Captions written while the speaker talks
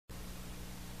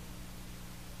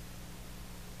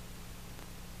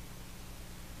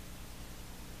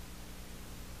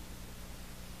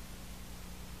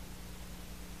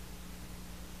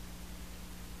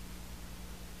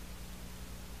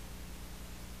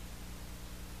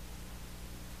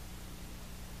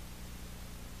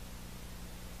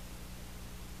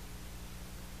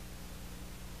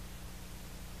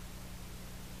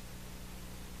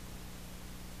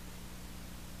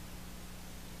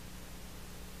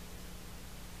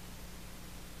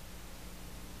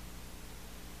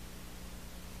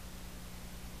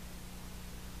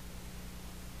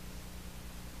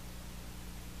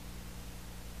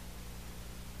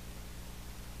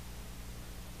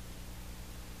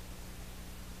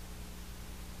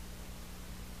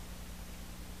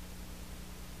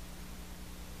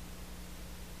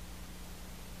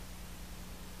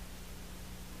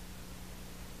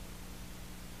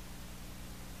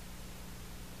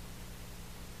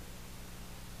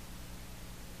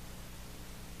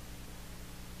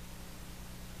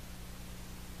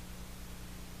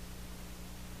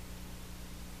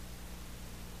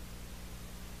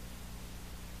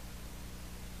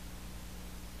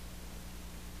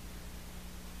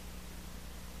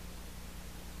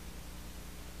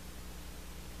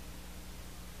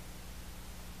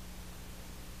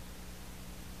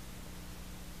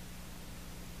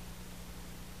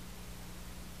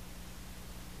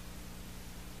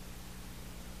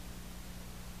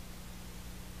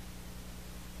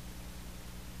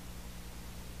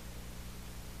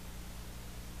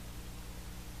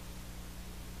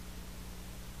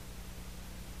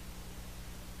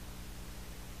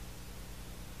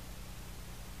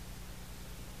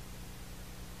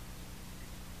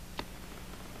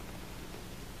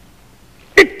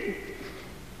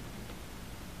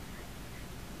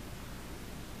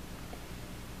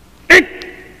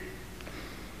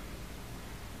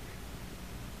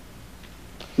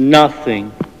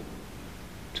nothing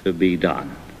to be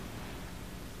done.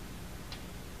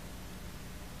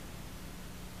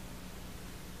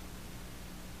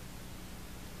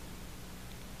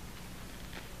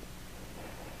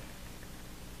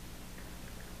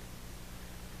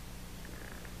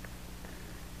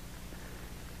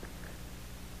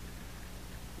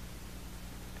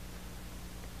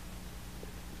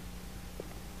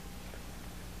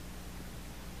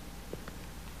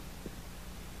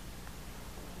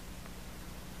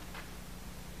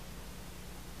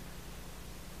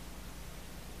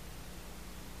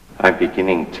 I'm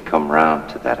beginning to come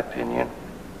round to that opinion.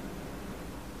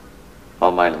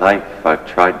 All my life I've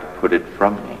tried to put it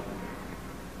from me,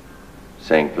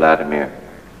 saying, Vladimir,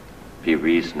 be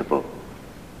reasonable.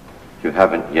 You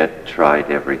haven't yet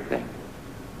tried everything.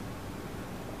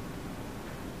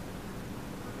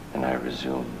 And I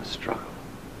resume the struggle.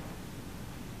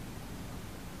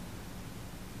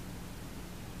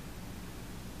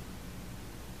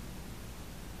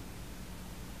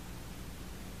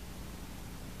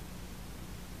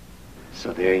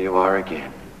 So there you are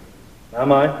again.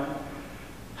 Am I?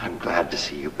 I'm glad to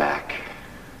see you back.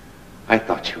 I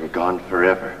thought you were gone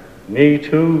forever. Me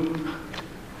too.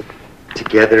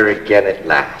 Together again at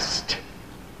last.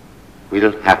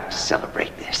 We'll have to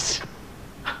celebrate this.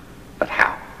 But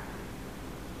how?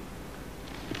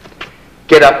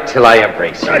 Get up till I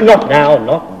embrace you. Not now,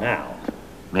 not now.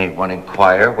 May one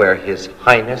inquire where His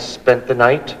Highness spent the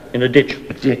night? In a ditch.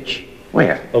 A ditch?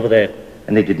 Where? Over there.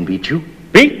 And they didn't beat you?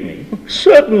 Beat me?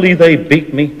 Certainly they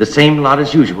beat me. The same lot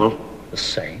as usual? The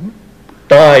same?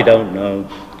 I don't know.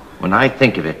 When I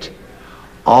think of it,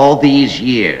 all these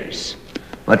years,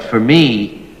 but for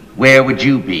me, where would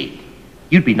you be?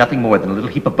 You'd be nothing more than a little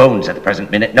heap of bones at the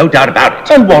present minute, no doubt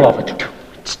about it. And what of it?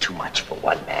 It's too much for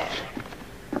one man.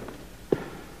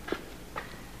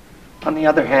 On the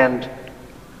other hand,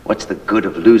 what's the good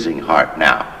of losing heart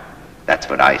now? That's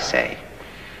what I say.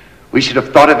 We should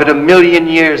have thought of it 1,000,000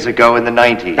 years ago in the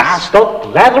 90s. Stop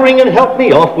blathering and help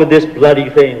me off with this bloody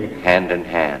thing. Hand in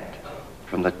hand,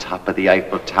 from the top of the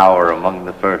Eiffel Tower among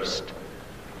the first.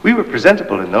 We were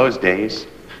presentable in those days.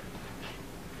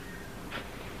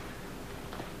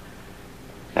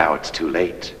 Now it's too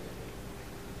late.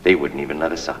 They wouldn't even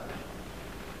let us up.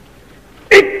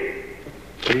 What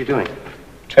are you doing?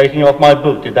 Taking off my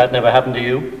boot. Did that never happen to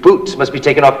you? Boots must be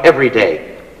taken off every day.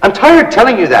 I'm tired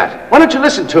telling you that. Why don't you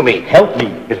listen to me? Help me.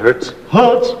 It hurts.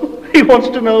 Hurts? He wants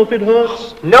to know if it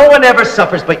hurts. No one ever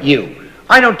suffers but you.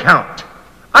 I don't count.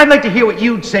 I'd like to hear what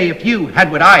you'd say if you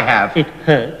had what I have. It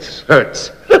hurts.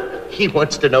 Hurts. He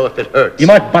wants to know if it hurts. You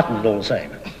might button it all the same.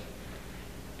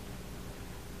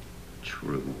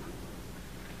 True.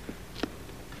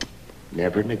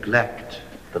 Never neglect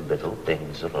the little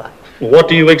things of life. What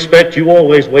do you expect? You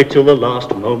always wait till the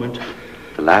last moment.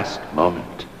 The last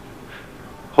moment.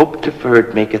 Hope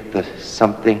deferred maketh the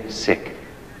something sick.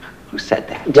 Who said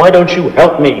that? Why don't you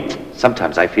help me?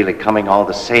 Sometimes I feel it coming all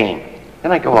the same.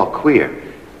 Then I go all queer.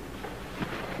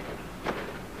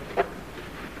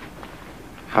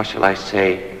 How shall I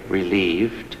say,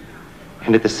 relieved,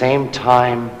 and at the same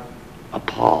time,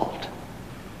 appalled.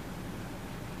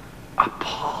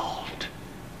 Appalled.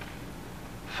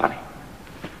 Funny.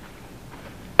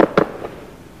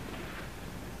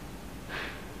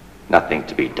 Nothing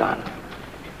to be done.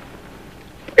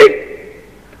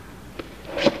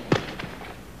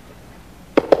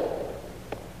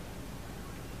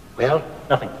 Well?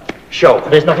 Nothing. Show.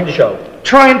 There's nothing to show.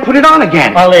 Try and put it on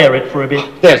again. I'll air it for a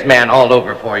bit. There's man all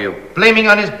over for you, blaming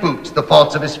on his boots the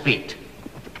faults of his feet.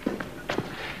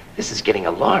 This is getting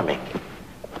alarming.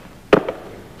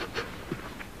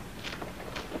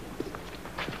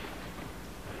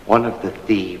 One of the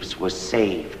thieves was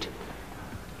saved.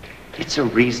 It's a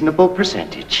reasonable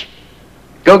percentage.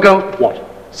 Go. What?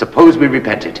 Suppose we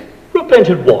repented.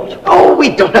 Repented what? Oh,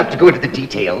 we don't have to go into the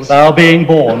details. Our being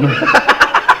born.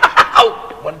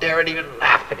 Oh, one daren't even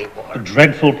laugh anymore. A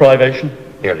dreadful privation.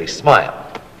 Merely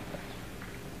smile.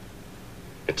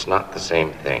 It's not the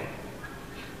same thing.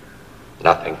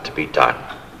 Nothing to be done.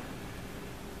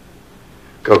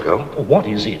 Go. What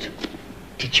is it?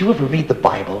 Did you ever read the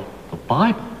Bible? The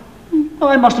Bible?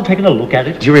 I must have taken a look at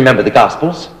it. Do you remember the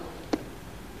Gospels?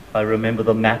 I remember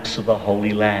the maps of the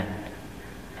Holy Land.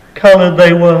 Colored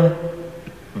they were.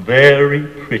 Very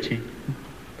pretty.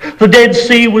 The Dead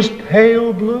Sea was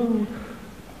pale blue.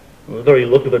 The very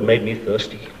look of it made me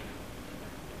thirsty.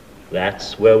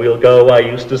 That's where we'll go, I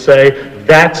used to say.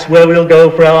 That's where we'll go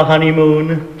for our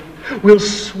honeymoon. We'll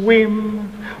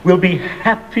swim. We'll be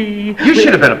happy. You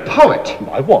should have been a poet.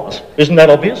 I was. Isn't that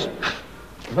obvious?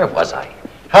 Where was I?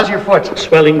 How's your foot?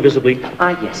 Swelling visibly.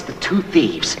 Ah, yes, the two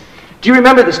thieves. Do you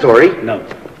remember the story? No.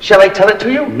 Shall I tell it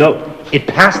to you? No. It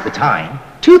passed the time.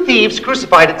 Two thieves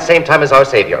crucified at the same time as our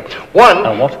Savior.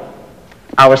 One... What?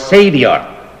 Our Savior.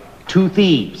 Two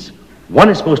thieves. One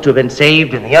is supposed to have been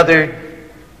saved and the other...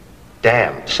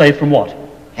 damned. Saved from what?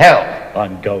 Hell.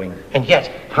 I'm going. And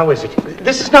yet, how is it?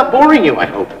 This is not boring you, I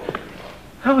hope.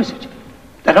 How is it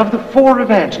that of the four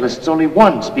evangelists, only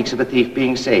one speaks of a thief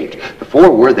being saved? The four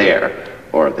were there,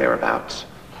 or thereabouts.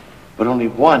 But only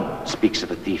one speaks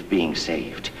of a thief being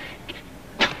saved.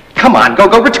 Come on,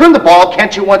 go, return the ball,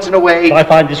 can't you, once in a way? I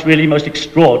find this really most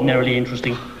extraordinarily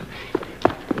interesting.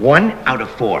 1 out of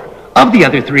 4. Of the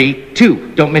other 3,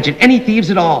 2 don't mention any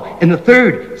thieves at all. And the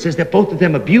third says that both of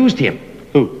them abused him.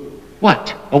 Who?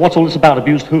 What? Well, what's all this about?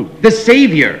 Abused who? The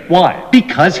Savior. Why?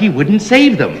 Because he wouldn't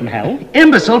save them. From hell?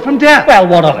 Imbecile from death. Well,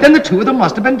 what of it? Then the two of them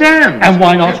must have been damned. And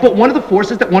why not? But one of the four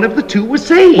says that one of the two was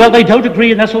saved. Well, they don't agree,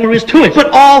 and that's all there is to it.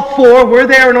 But all four were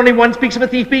there, and only one speaks of a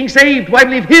thief being saved. Why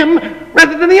believe him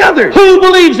rather than the others? Who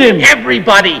believes him?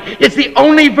 Everybody. It's the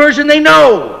only version they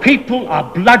know. People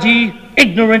are bloody,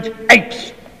 ignorant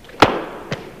apes.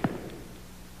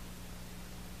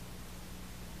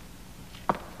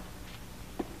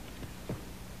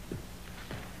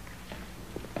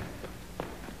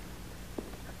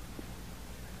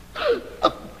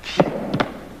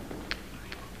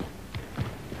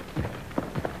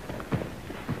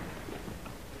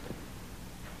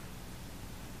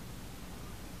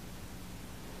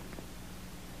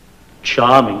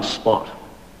 Charming spot.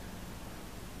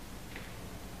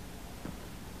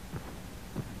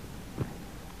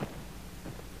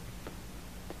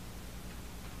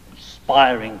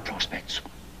 Inspiring prospects.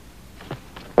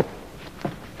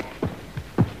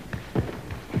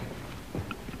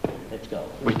 Let's go.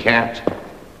 We can't.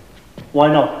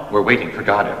 Why not? We're waiting for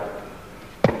Godot.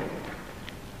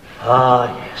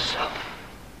 Ah, yes.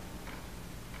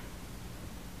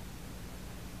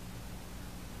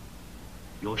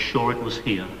 You're sure it was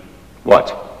here?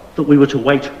 What? That we were to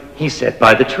wait? He said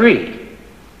by the tree.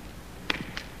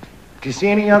 Do you see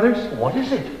any others? What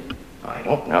is it? I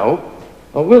don't know.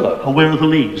 A willow. Oh, where are the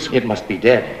leaves? It must be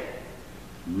dead.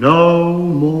 No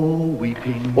more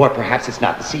weeping. Or perhaps it's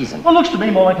not the season. Well, looks to me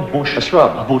more like a bush. A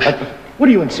shrub. A bush. What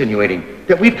are you insinuating?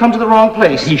 That we've come to the wrong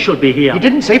place? He should be here. He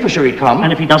didn't say for sure he'd come.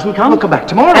 And if he doesn't come? We'll come back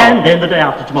tomorrow. And then the day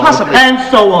after tomorrow. Possibly.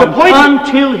 And so on. The point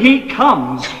until he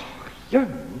comes. You're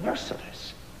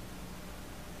merciless.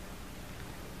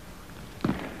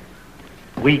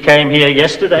 We came here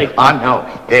yesterday. Ah,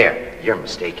 no. There. You're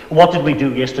mistaken. What did we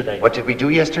do yesterday? What did we do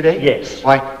yesterday? Yes.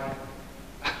 Why,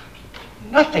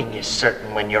 nothing is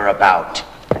certain when you're about.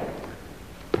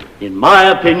 In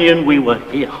my opinion, we were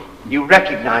here. You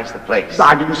recognize the place.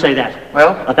 I didn't say that.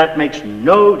 Well? That makes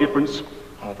no difference.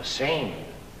 All the same.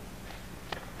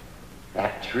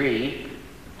 That tree.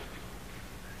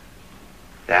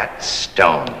 That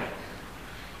stone.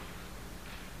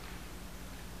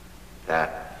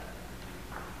 That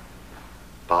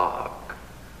bog.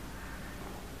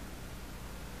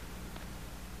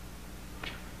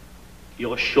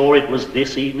 You're sure it was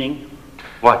this evening?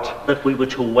 What? That we were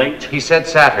to wait? He said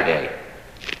Saturday.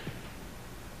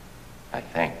 I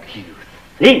think. You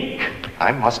think?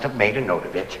 I must have made a note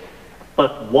of it.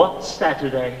 But what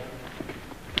Saturday?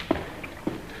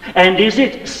 And is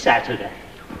it Saturday?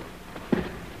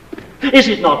 Is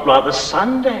it not rather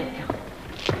Sunday?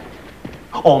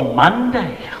 Or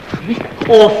Monday?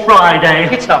 Or Friday?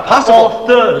 It's not possible. Or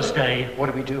Thursday? What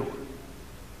do we do?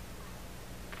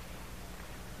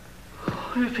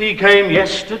 If he came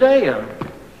yesterday and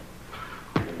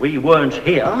we weren't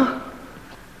here,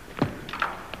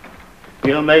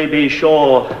 you may be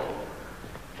sure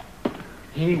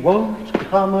he won't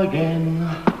come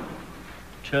again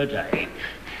today.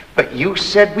 But you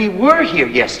said we were here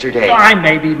yesterday. I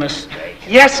may be mistaken.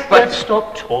 Yes, but... Let's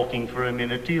stop talking for a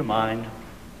minute, do you mind?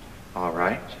 All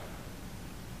right.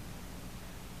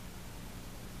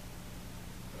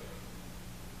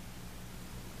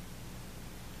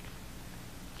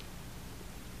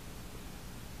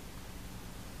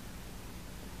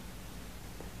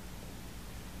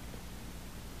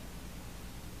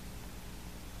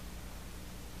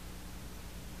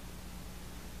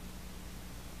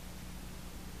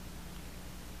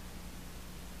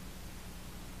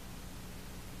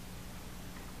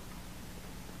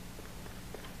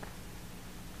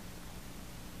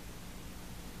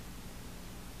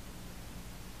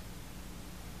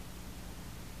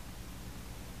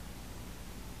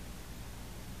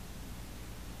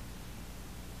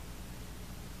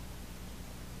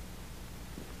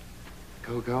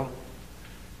 Go. Go.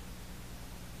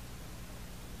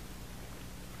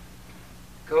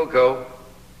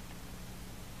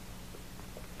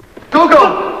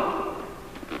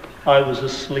 I was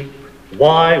asleep.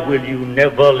 Why will you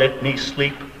never let me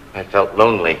sleep? I felt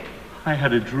lonely. I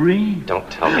had a dream. Don't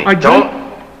tell me.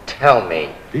 Don't tell me.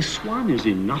 This one is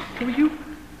enough for you?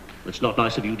 It's not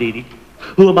nice of you, Dee Dee.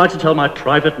 Who am I to tell my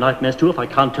private nightmares to if I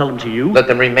can't tell them to you? Let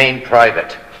them remain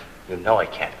private. You know I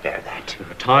can't bear that. There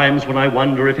are times when I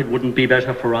wonder if it wouldn't be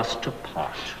better for us to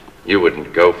part. You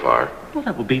wouldn't go far. Well,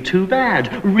 that would be too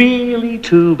bad. Really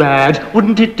too bad.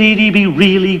 Wouldn't it, Dee Dee, be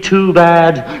really too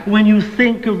bad when you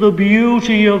think of the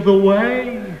beauty of the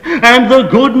way and the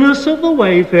goodness of the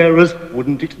wayfarers?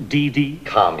 Wouldn't it, Dee Dee?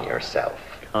 Calm yourself.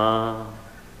 Calm.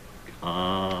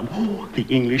 Oh, the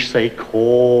English say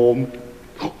calm.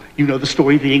 You know the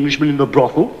story of the Englishman in the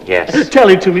brothel? Yes. Tell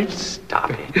it to me.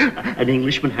 Stop it. An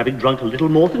Englishman, having drunk a little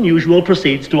more than usual,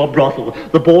 proceeds to a brothel.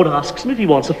 The board asks him if he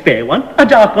wants a fair one, a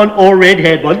dark one, or a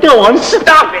red-haired one. Go on.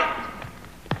 Stop it!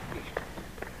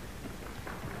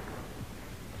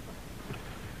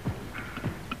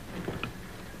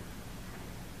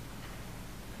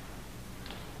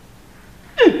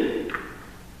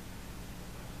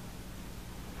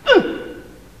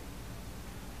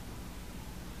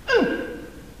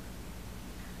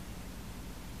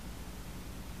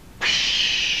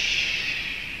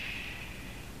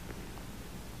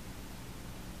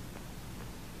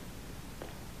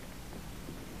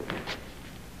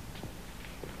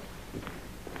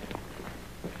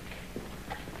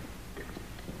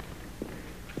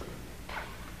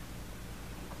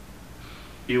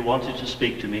 You wanted to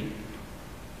speak to me?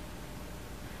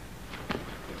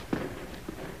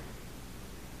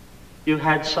 You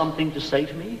had something to say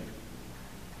to me?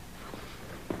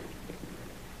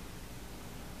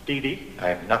 Dee Dee? I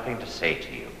have nothing to say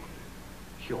to you.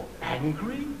 You're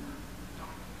angry?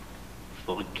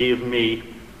 Forgive me.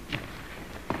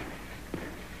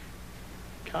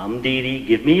 Come, Dee Dee,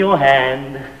 give me your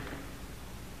hand.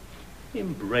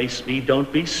 Embrace me,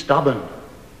 don't be stubborn.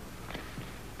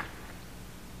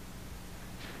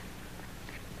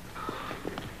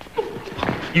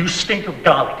 You stink of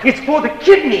garlic. It's for the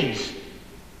kidneys!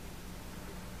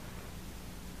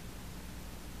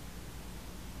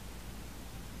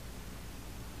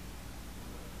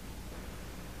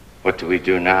 What do we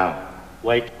do now?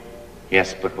 Wait.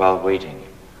 Yes, but while waiting.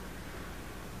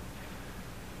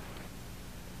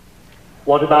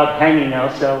 What about hanging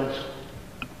ourselves?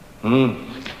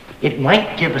 It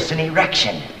might give us an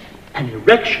erection. An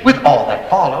erection? With all that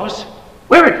follows.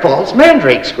 Where it falls,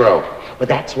 mandrakes grow. But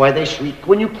that's why they shriek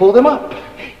when you pull them up.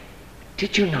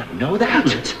 Did you not know that?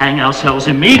 Let's hang ourselves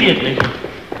immediately.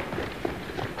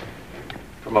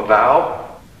 From a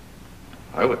vow?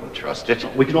 I wouldn't trust it.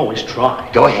 We can always try.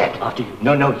 Go ahead. After you.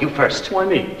 No, you first. Why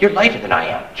me? You're lighter than I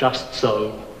am. Just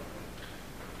so.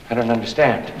 I don't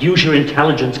understand. Use your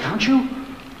intelligence, can't you?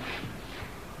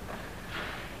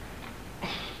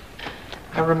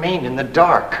 I remain in the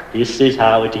dark. This is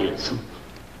how it is.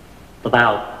 The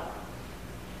bow.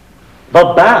 The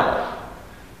bow.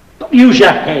 Use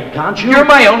your head, can't you? You're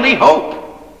my only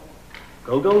hope.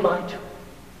 Go light.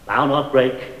 Bow not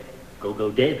break. Go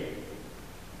dead.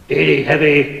 Dee Dee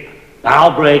heavy.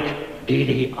 Bow break. Dee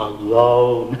Dee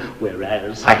alone.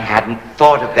 Whereas I hadn't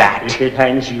thought of that. if it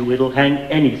hangs you, it'll hang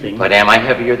anything. But am I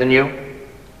heavier than you?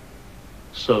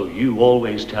 So you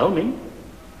always tell me.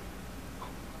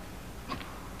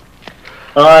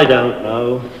 I don't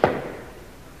know.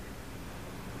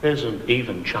 There's an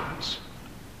even chance.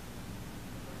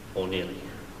 Or nearly.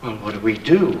 Well, what do we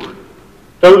do?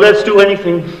 Don't let's do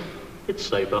anything. It's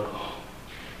safer.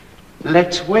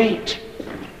 Let's wait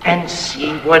and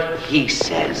see what he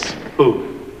says. Who?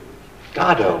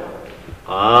 Godot.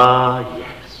 Ah,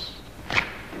 yes.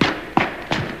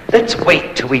 Let's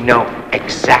wait till we know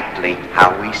exactly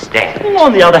how we stand. Well,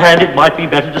 on the other hand, it might be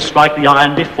better to strike the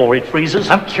iron before it freezes.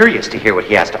 I'm curious to hear what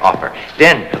he has to offer.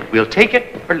 Then we'll take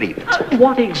it or leave it.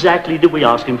 What exactly did we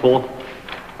ask him for?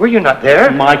 Were you not there?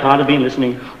 I can't have been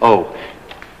listening. Oh,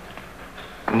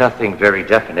 nothing very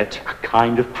definite. A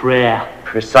kind of prayer.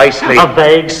 Precisely. A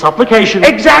vague supplication.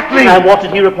 Exactly. And what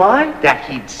did he reply? That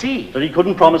he'd see. That he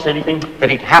couldn't promise anything. That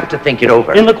he'd have to think it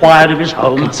over. In the quiet of his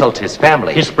home. Consult his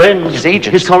family. His friends. His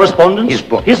agents. His correspondence. His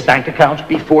books. His bank account.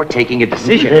 Before taking a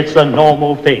decision. It's a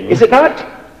normal thing. Is it not?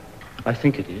 I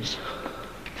think it is.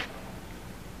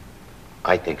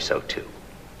 I think so, too.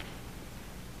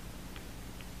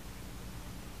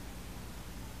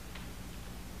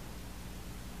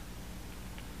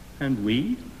 And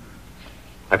we?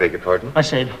 I beg your pardon? I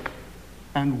said,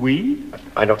 and we?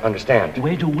 I don't understand.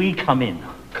 Where do we come in?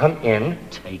 Come in.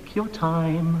 Take your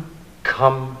time.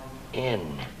 Come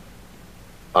in.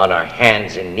 On our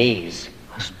hands and knees.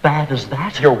 As bad as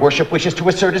that? Your worship wishes to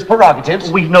assert his prerogatives?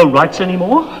 We've no rights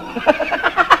anymore?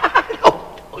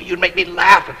 Oh, You'd make me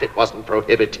laugh if it wasn't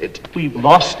prohibited. We've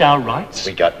lost our rights.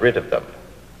 We got rid of them.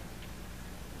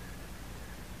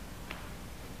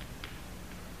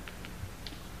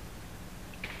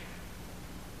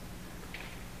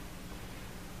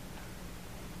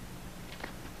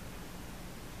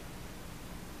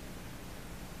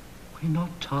 We're not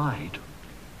tied.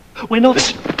 We're not...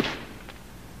 Listen.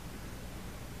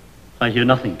 I hear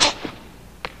nothing.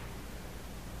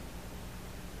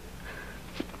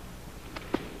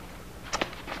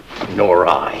 Nor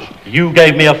I. You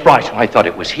gave me a fright. I thought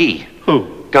it was he.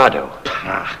 Who? Godot.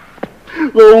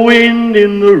 The wind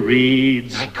in the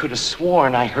reeds. I could have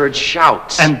sworn I heard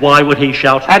shouts. And why would he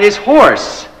shout? At his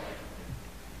horse.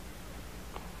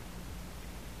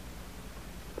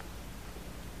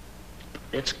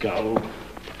 Let's go.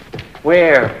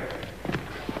 Where?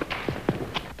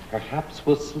 Perhaps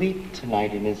we'll sleep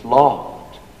tonight in his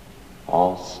loft.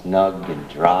 All snug and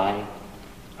dry.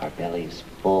 Our bellies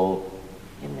full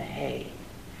in the hay.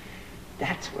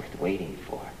 That's worth waiting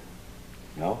for.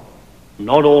 No?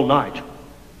 Not all night.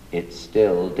 It's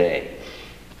still day.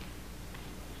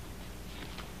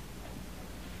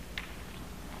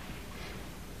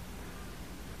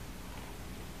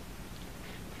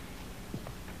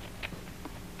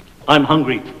 I'm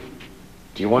hungry.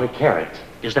 Do you want a carrot?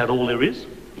 Is that all there is?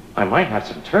 I might have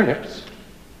some turnips.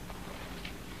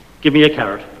 Give me a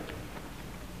carrot.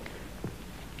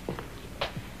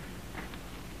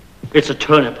 It's a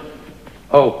turnip.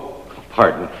 Oh,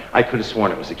 pardon. I could have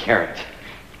sworn it was a carrot.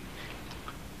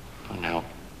 Oh, now,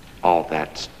 all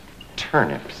that's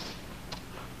turnips.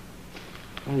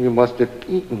 Oh, you must have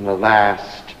eaten the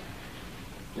last.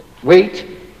 Wait.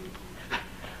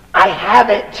 I have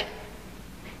it.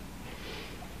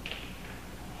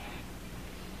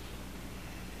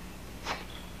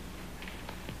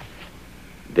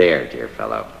 There, dear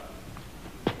fellow.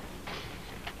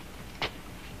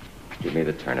 Give me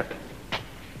the turnip.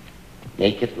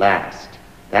 Make it last.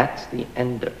 That's the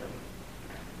end of them.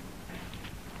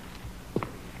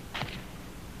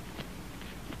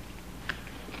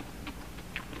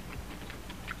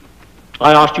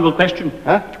 I asked you a question.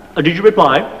 Huh? Did you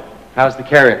reply? How's the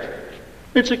carrot?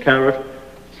 It's a carrot.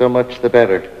 So much the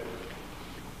better.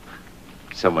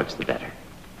 So much the better.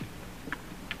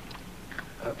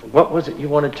 What was it you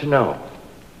wanted to know?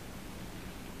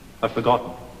 I've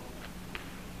forgotten.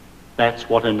 That's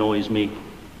what annoys me.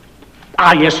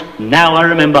 Ah, yes, now I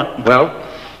remember. Well?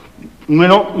 We're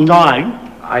not nine.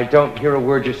 I don't hear a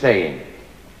word you're saying.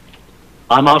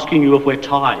 I'm asking you if we're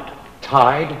tied.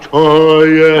 Tied?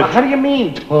 Tied. How do you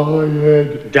mean,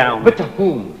 tied? Down. But to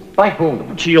whom? By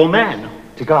whom? To your man.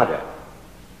 To Godot.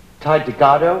 Tied to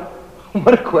Godot?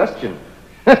 What a question.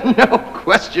 No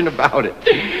question about it.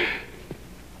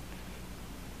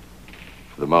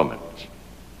 For the moment.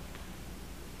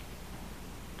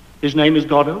 His name is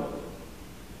Godot?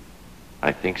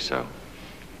 I think so.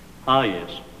 Ah, yes.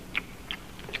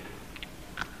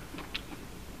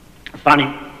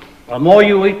 Funny. The more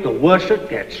you eat, the worse it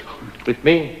gets. With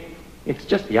me, it's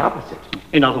just the opposite.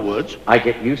 In other words? I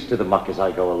get used to the muck as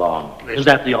I go along. Is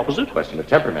that the opposite? Question of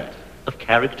temperament. Of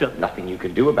character? Nothing you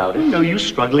can do about it. No use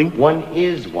struggling. One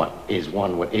is what is.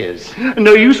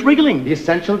 No use wriggling. The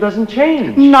essential doesn't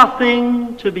change.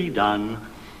 Nothing to be done.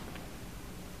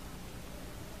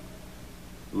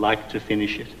 Like to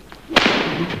finish it?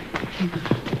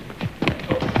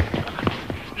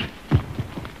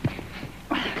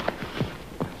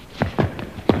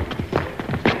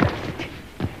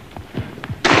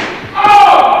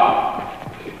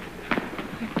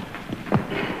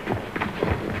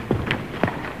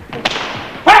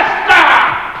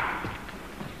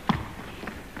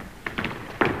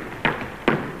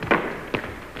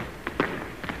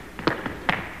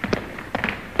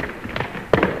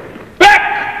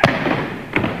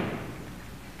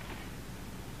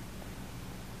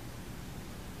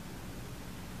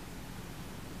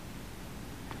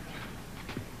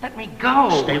 Let me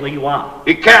go. Stay where you are.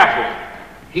 Be careful.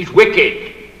 He's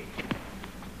wicked.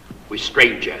 We're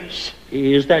strangers.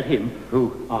 Is that him?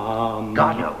 Who?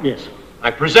 Godot. Yes. I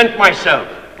present myself,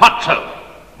 Pazzo.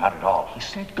 Not at all. He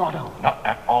said Godot. Not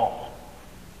at all.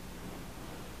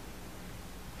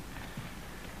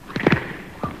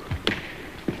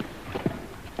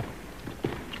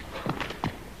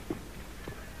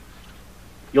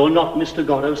 You're not Mr.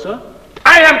 Godot, sir?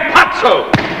 I am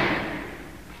Pazzo!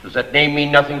 Does that name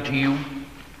mean nothing to you?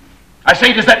 I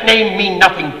say, does that name mean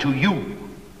nothing to you?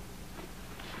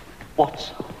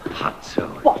 What's? Pazzo.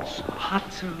 What's?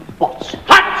 Pazzo. What's?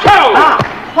 Pazzo!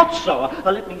 Ah, Pozzo.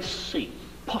 Let me see.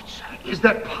 Pozzo. Is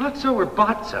that Pazzo or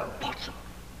Bozzo? Pozzo.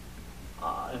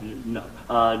 No.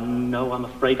 No, I'm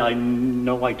afraid I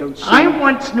don't see... I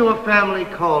once knew a family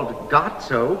called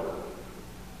Godot.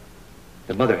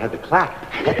 The mother had the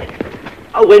clap.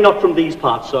 Oh, we're not from these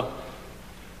parts, sir.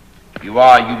 You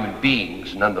are human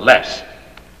beings, nonetheless.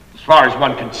 As far as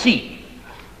one can see.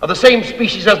 Of the same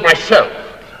species as myself.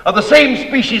 Of the same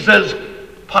species as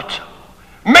Pato.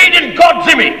 Made in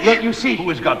God's image. Yet you see... Who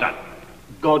is Godot?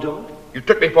 Godot? You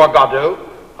took me for Godot?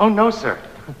 Oh, no, sir.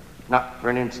 Not for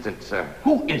an instant, sir.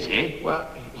 Who is he? Well,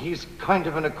 he's kind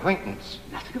of an acquaintance.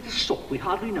 Nothing of the sort. We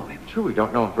hardly know him. True, we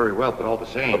don't know him very well, but all the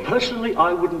same. But personally,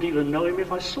 I wouldn't even know him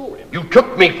if I saw him. You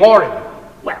took me for him.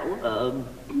 Well,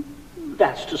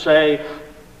 that's to say,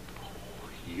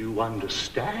 you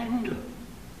understand?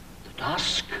 The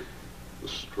dusk, the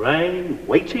strain,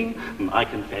 waiting. I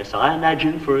confess, I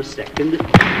imagined for a second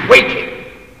that... Waiting?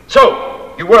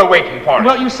 So, you were waiting for him?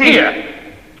 Well, you see...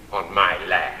 Here, on my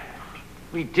land.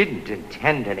 We didn't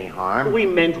intend any harm. We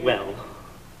meant well.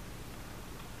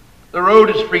 The road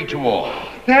is free to all.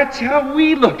 That's how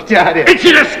we looked at it. It's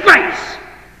a disgrace!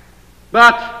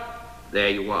 But, there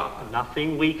you are.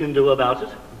 Nothing we can do about it.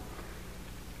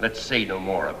 Let's say no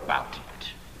more about it.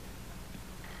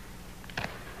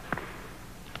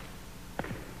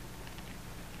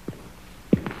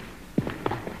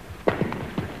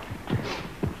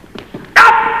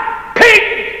 Up,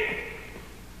 pig!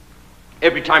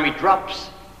 Every time he drops,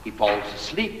 he falls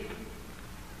asleep.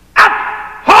 Up,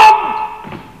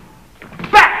 hog!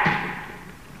 Back!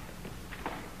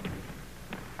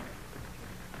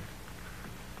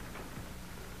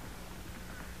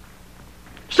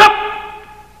 Stop!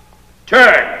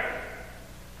 Turn!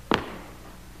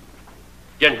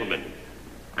 Gentlemen,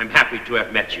 I'm happy to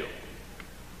have met you.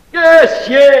 Yes,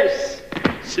 yes.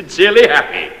 Sincerely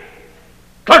happy.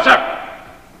 Closer!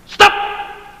 Stop!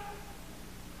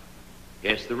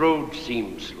 Yes, the road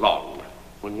seems long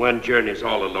when one journeys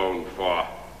all alone for...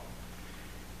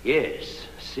 Yes,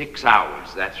 6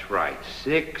 hours, that's right.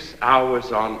 6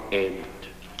 hours on end.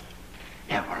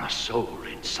 Never a soul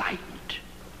in sight.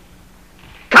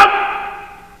 Come!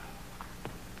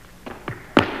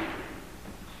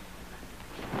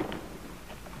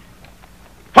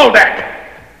 Hold that!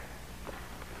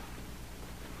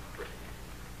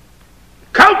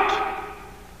 Count!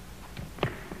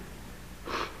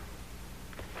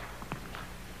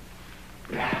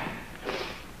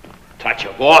 Touch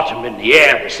of autumn in the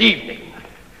air this evening.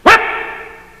 Whip!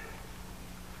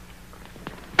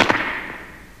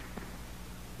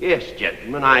 Yes,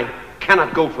 gentlemen, I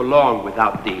cannot go for long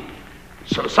without the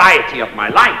society of my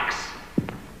likes.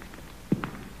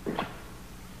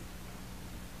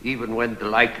 Even when the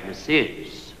likeness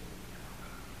is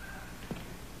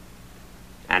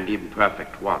an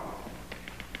imperfect one.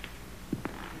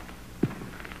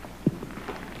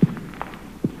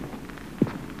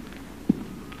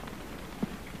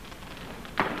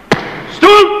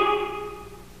 Stool!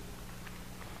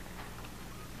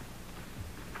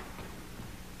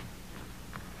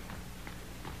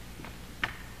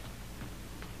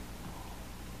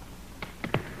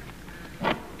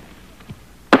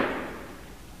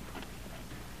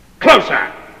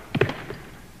 Closer!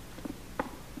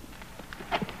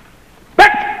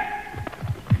 Back!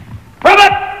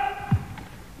 Robert!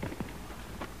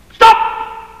 Stop!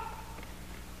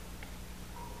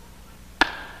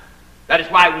 That is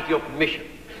why, with your permission,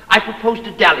 I propose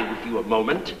to dally with you a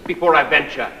moment before I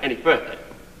venture any further.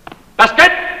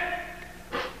 Basket!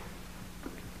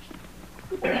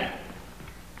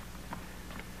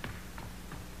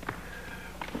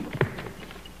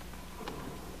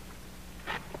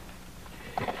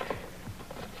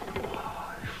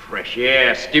 Fresh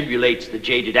air stimulates the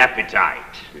jaded appetite.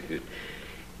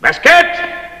 Basket!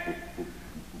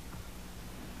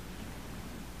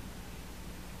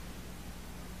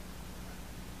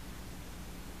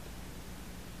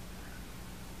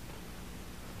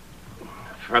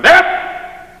 Further!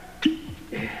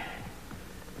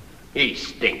 He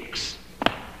stinks.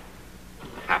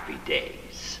 Happy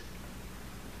days.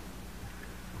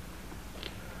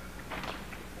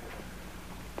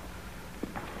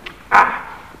 Ah!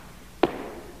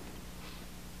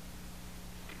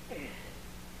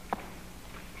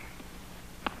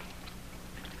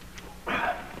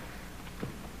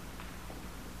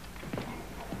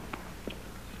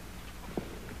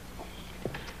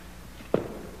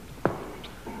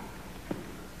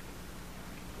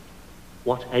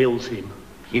 What ails him?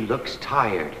 He looks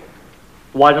tired.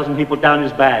 Why doesn't he put down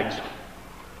his bags?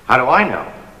 How do I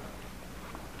know?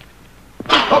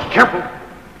 Oh, careful.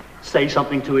 Say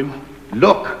something to him.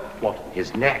 Look. What?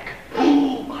 His neck.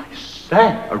 Oh, my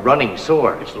Sam. A running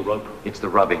sore. It's the rope. It's the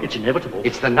rubbing. It's inevitable.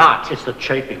 It's the knot. It's the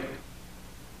chafing.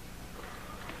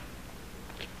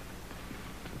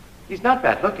 He's not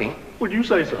bad looking. Would you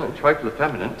say so? A trifle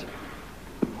effeminate.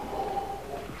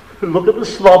 Look at the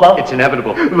slobber. It's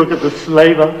inevitable. Look at the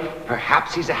slaver.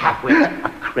 Perhaps he's a half-wit. A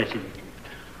cretin.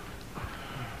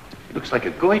 He looks like a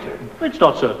goiter. It's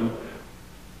not certain.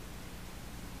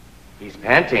 He's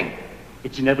panting.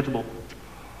 It's inevitable.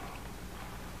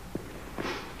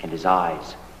 And his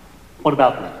eyes. What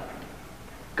about them?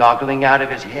 Goggling out of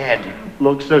his head.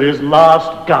 Looks at his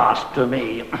last gasp to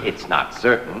me. It's not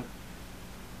certain.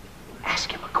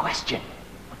 Ask him a question.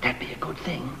 Would that be a good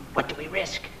thing? What do we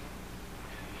risk?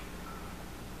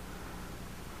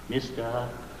 Mister.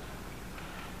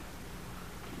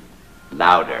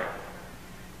 Louder.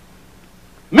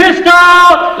 Mister!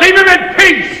 Leave him in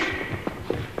peace!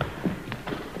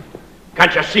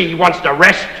 Can't you see he wants to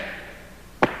rest?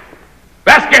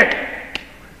 Basket!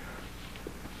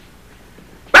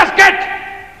 Basket!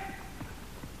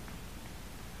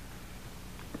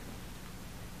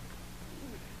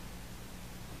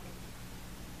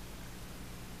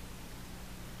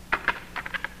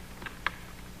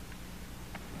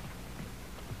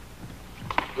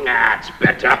 That's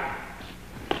better.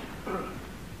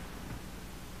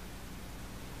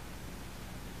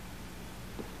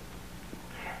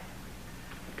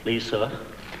 Please, sir.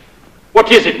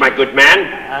 What is it, my good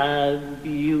man?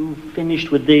 You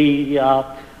finished with the,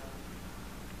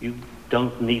 you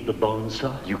don't need the bones,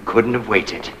 sir? You couldn't have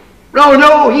waited.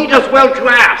 No, he does well to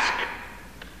ask.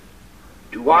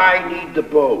 Do I need the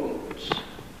bones?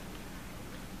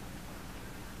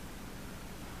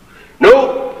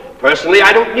 No, personally,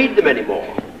 I don't need them anymore.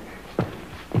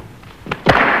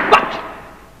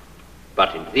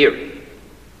 But in theory,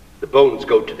 the bones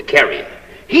go to the carrier.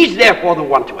 He's therefore the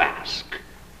one to ask.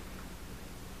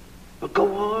 But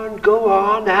go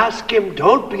on, ask him.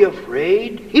 Don't be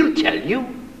afraid. He'll tell you.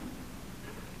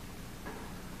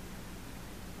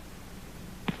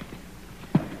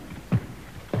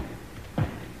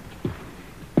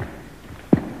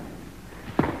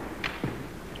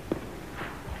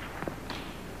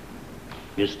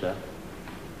 Mister.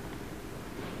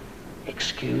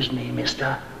 Excuse me,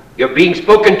 mister. You're being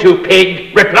spoken to,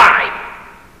 pig. Reply.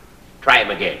 Try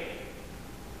him again.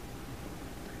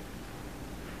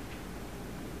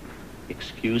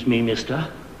 Excuse me, mister.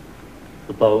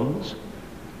 The bones?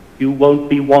 You won't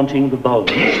be wanting the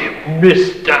bones.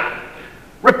 Mister.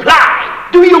 Reply.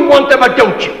 Do you want them or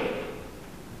don't you?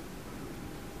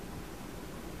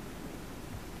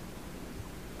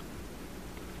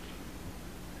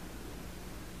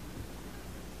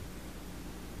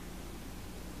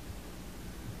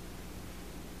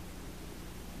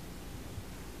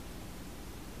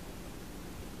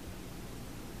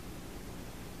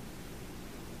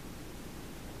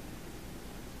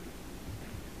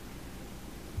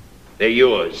 They're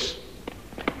yours.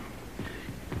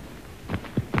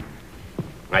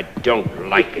 I don't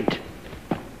like it.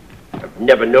 I've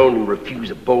never known him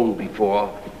refuse a bone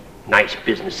before. Nice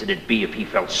business it'd be if he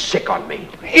felt sick on me.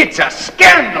 It's a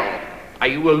scandal! Are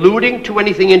you alluding to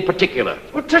anything in particular?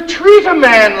 Well, to treat a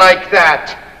man like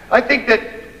that, I think that...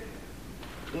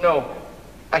 No,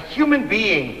 a human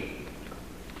being.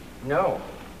 No.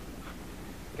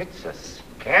 It's a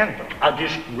scandal. A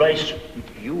disgrace.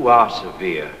 You are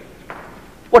severe.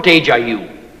 What age are you?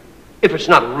 If it's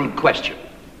not a rude question.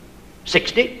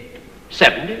 60?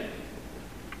 70?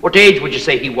 What age would you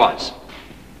say he was?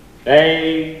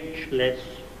 Ageless.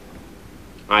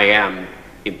 I am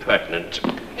impertinent.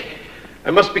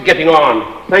 I must be getting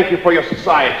on. Thank you for your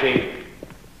society.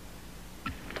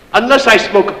 Unless I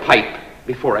smoke a pipe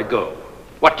before I go.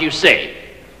 What do you say?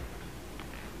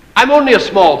 I'm only a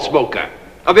small smoker.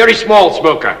 A very small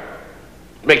smoker.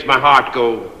 It makes my heart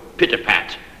go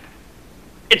pit-a-pat.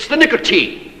 It's the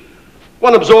nicotine.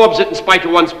 One absorbs it in spite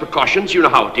of one's precautions. You know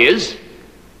how it is.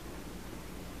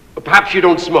 But perhaps you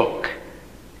don't smoke.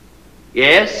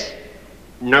 Yes?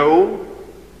 No?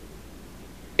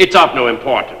 It's of no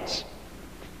importance.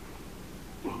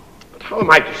 But how am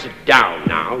I to sit down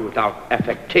now without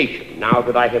affectation, now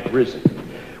that I have risen?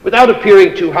 Without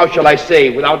appearing to, how shall I say,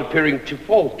 without appearing to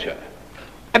falter?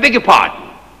 I beg your pardon.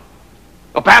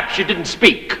 Or perhaps you didn't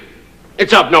speak.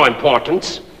 It's of no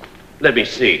importance. Let me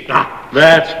see.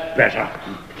 That's better.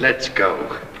 Let's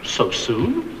go. So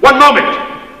soon? 1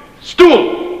 moment.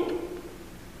 Stool.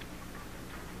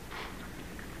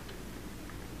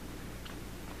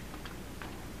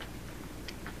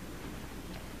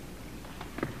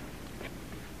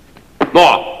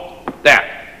 More.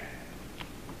 There.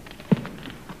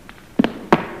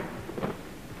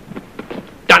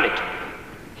 Done it.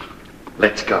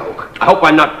 Let's go. I hope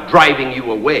I'm not driving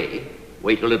you away.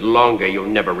 Wait a little longer, you'll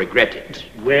never regret it.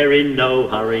 We're in no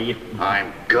hurry.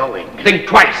 I'm going. Think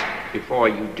twice. before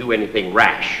you do anything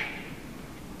rash.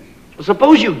 Well,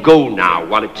 suppose you go now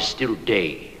while it is still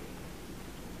day.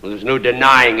 Well, there's no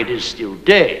denying it is still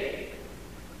day.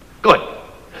 Good.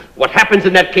 What happens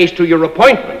in that case to your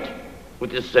appointment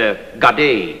with this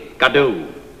Godot,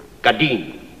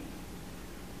 Godin?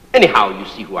 Anyhow, you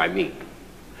see who I mean.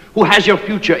 Who has your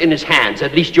future in his hands,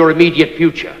 at least your immediate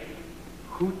future.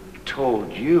 Who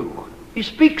told you? He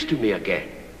speaks to me again.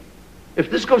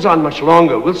 If this goes on much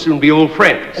longer, we'll soon be old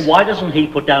friends. Why doesn't he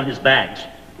put down his bags?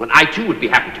 When I too would be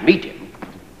happy to meet him.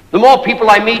 The more people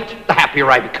I meet, the happier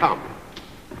I become.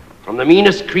 From the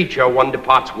meanest creature, one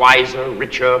departs wiser,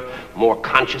 richer, more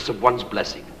conscious of one's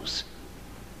blessings.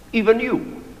 Even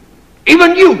you,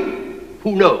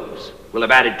 who knows, will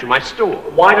have added to my store.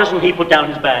 Why doesn't he put down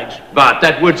his bags? But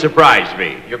that would surprise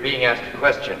me. You're being asked a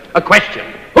question. A question?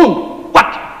 Who?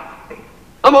 What?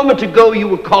 A moment ago you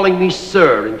were calling me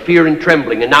sir in fear and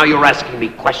trembling, and now you're asking me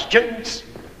questions?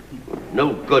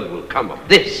 No good will come of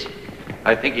this.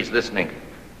 I think he's listening.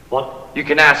 What? You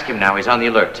can ask him now. He's on the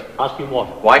alert. Ask him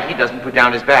what? Why he doesn't put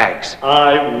down his bags.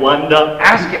 I wonder.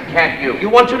 Ask him, can't you? You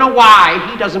want to know why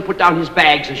he doesn't put down his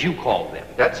bags, as you call them?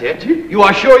 That's it. You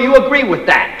are sure you agree with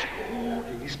that?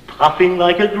 He's puffing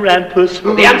like a grampus.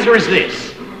 The answer is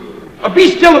this.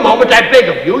 Be still a moment, I beg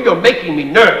of you. You're making me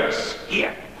nervous.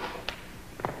 Here.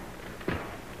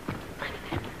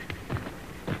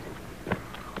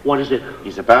 What is it?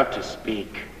 He's about to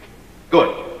speak.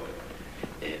 Good.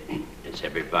 Is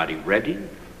everybody ready?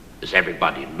 Is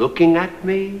everybody looking at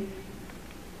me?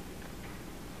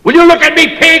 Will you look at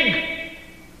me, pig?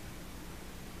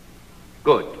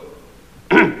 Good.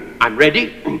 I'm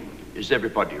ready. Is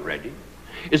everybody ready?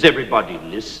 Is everybody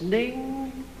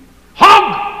listening?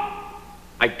 Hog!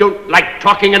 I don't like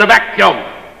talking in a vacuum.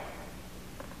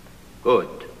 Good.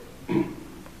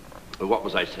 What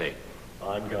was I saying?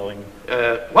 I'm going.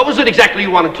 What was it exactly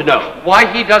you wanted to know? Why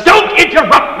he doesn't... Don't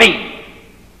interrupt me!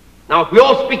 Now, if we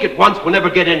all speak at once, we'll never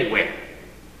get anywhere.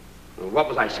 What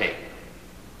was I saying?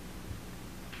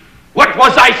 What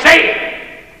was I saying?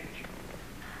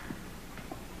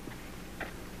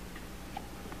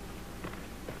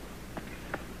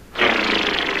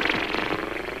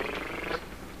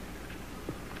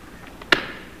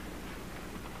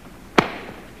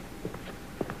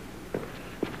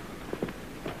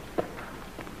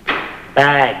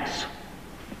 Bags.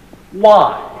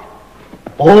 Why?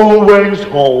 Always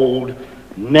hold,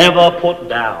 never put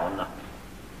down.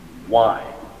 Why?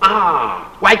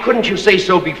 Why couldn't you say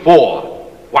so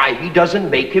before? Why, he doesn't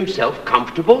make himself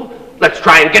comfortable? Let's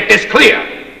try and get this clear.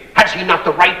 Has he not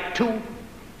the right to?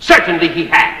 Certainly he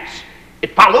has.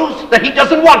 It follows that he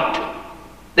doesn't want to.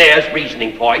 There's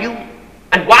reasoning for you.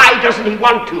 And why doesn't he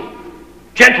want to?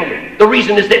 Gentlemen, the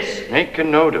reason is this. Make a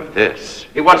note of this.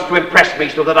 He wants to impress me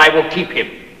so that I will keep him.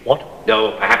 What?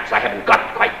 No, perhaps I haven't got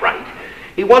it quite right.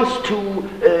 He wants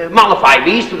to mollify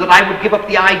me so that I would give up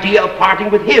the idea of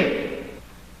parting with him.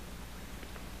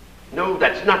 No,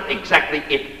 that's not exactly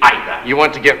it either. You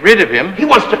want to get rid of him? He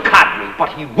wants to cod me,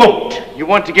 but he won't. You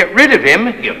want to get rid of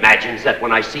him? He imagines that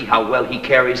when I see how well he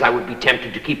carries, I would be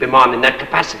tempted to keep him on in that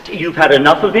capacity. You've had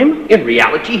enough of him? In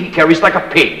reality, he carries like a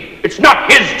pig. It's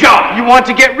not his job. You want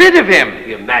to get rid of him?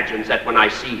 He imagines that when I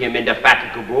see him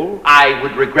indefatigable, I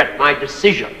would regret my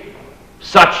decision.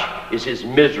 Such is his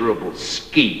miserable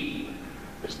scheme,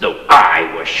 as though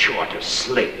I were short of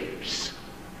slaves.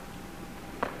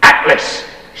 Atlas,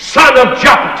 son of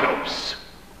Japetos.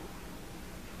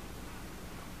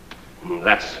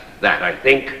 That's that, I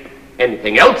think.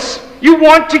 Anything else? You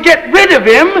want to get rid of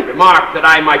him? Remark that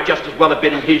I might just as well have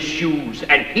been in his shoes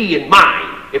and he in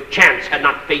mine, if chance had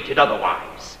not fated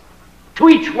otherwise. To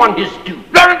each one his due.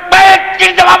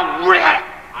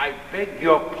 I beg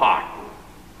your pardon.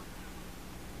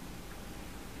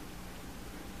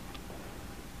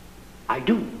 I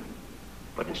do.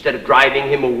 But instead of driving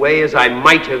him away as I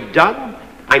might have done,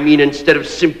 I mean instead of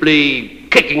simply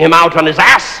kicking him out on his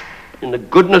ass, in the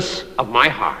goodness of my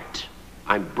heart,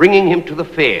 I'm bringing him to the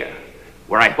fair,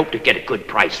 where I hope to get a good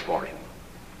price for him.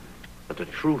 But the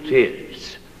truth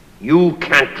is, you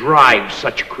can't drive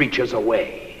such creatures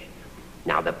away.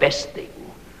 Now, the best thing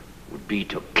would be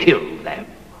to kill them.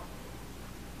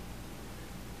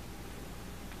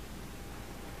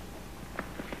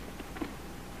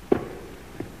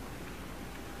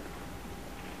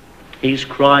 He's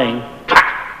crying.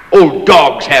 Ha! Old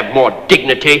dogs have more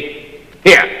dignity.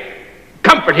 Here,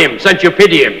 comfort him since you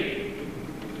pity him.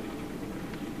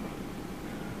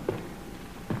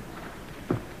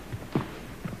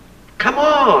 Come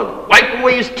on, wipe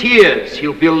away his tears.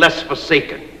 He'll feel less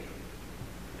forsaken.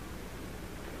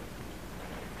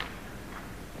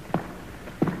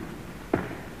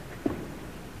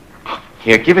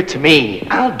 Here, give it to me.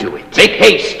 I'll do it. Make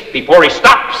haste before he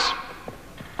stops.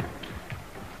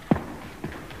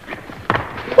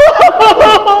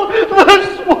 The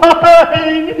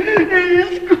swine!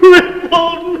 He's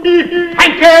crippled me!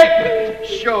 Hanky!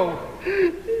 Show.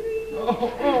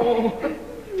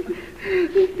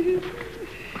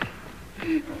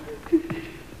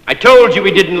 I told you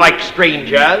he didn't like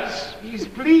strangers. He's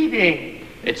bleeding.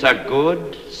 It's a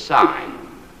good sign.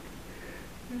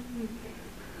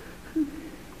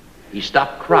 He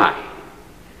stopped crying.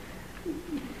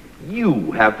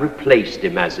 You have replaced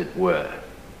him, as it were.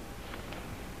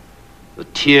 The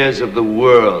tears of the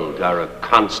world are a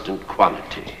constant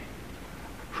quantity.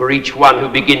 For each one who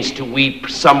begins to weep,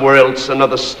 somewhere else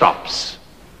another stops.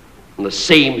 And the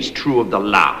same is true of the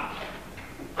laugh.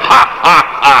 Ha,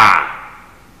 ha,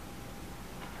 ha!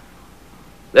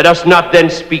 Let us not then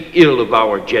speak ill of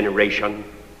our generation.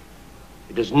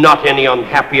 It is not any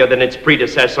unhappier than its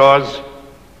predecessors.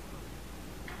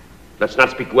 Let's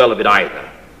not speak well of it either.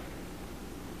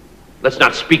 Let's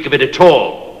not speak of it at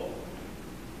all.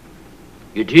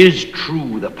 It is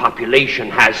true the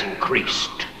population has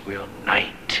increased. Will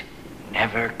night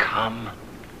never come?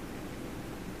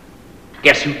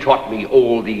 Guess who taught me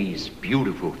all these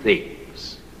beautiful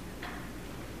things?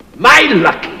 My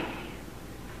Lucky.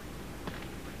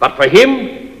 But for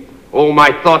him, all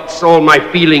my thoughts, all my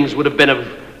feelings would have been of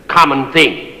common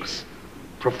things.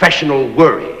 Professional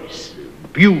worries,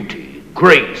 beauty,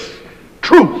 grace,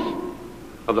 truth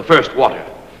of the first water.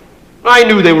 I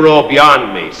knew they were all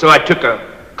beyond me, so I took a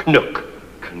knook.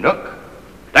 Knook?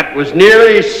 That was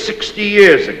nearly 60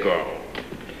 years ago.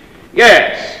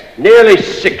 Yes, nearly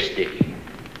 60.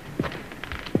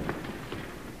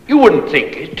 You wouldn't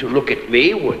think it to look at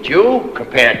me, would you,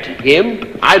 compared to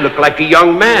him? I look like a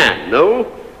young man,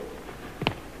 no?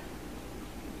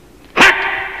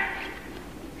 Hat!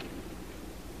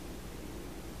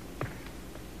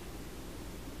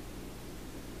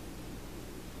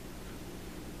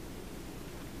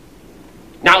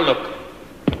 Now look.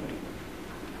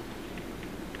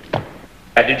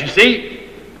 Did you see?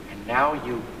 And now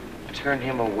you turn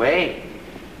him away.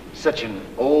 Such an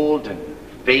old and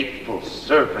faithful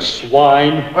servant.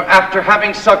 Swine. Or after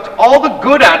having sucked all the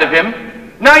good out of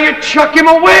him, now you chuck him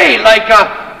away like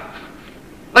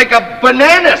a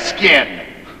banana skin.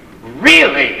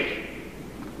 Really?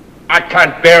 I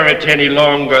can't bear it any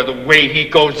longer, the way he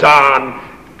goes on.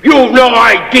 You've no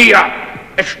idea.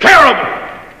 It's terrible.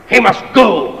 He must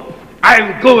go.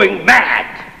 I'm going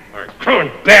mad. I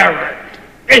can't bear it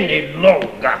any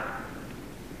longer.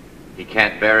 He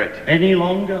can't bear it. Any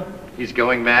longer? He's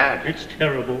going mad. It's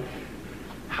terrible.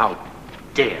 How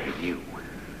dare you?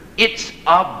 It's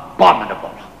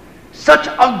abominable. Such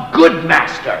a good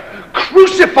master.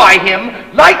 Crucify him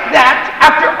like that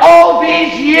after all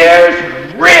these years?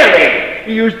 Really?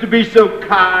 He used to be so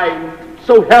kind,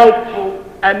 so helpful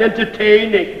and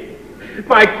entertaining.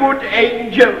 My good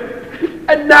angel.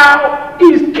 And now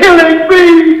he's killing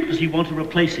me. Does he want to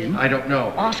replace him? I don't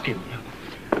know. Ask him.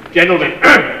 Gentlemen,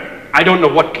 I don't know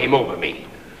what came over me.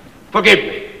 Forgive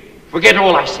me. Forget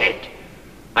all I said.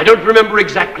 I don't remember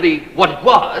exactly what it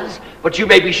was, but you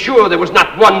may be sure there was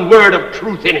not one word of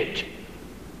truth in it.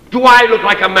 Do I look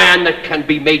like a man that can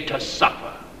be made to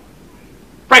suffer?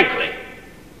 Frankly.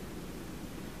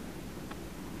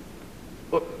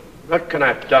 What can I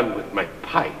have done with my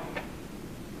pipe?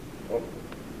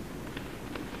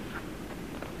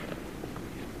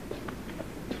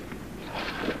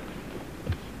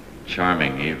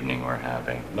 Charming evening we're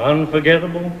having.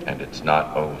 Unforgettable? And it's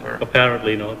not over.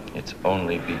 Apparently not. It's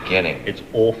only beginning. It's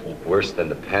awful. Worse than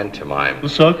the pantomime. The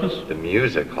circus? The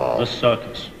music hall. The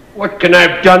circus. What can I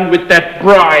have done with that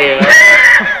briar?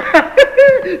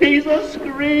 He's a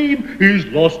scream. He's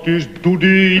lost his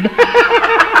dudeen.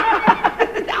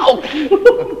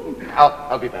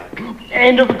 I'll be back.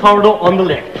 End of the corridor on the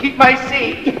left. Keep my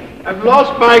seat. I've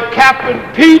lost my cap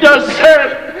and Peter's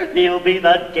head. He'll be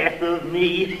the death of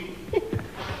me.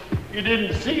 You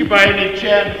didn't see by any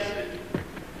chance?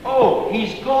 Oh,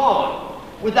 he's gone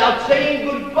without saying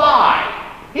goodbye.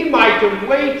 He might have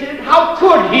waited. How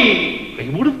could he? He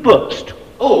would have burst.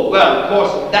 Oh, well, of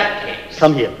course, in that case.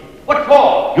 Come here. What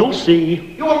for? You'll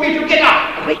see. You want me to get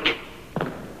up? Quick.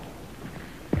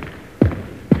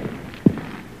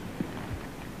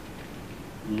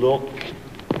 Look.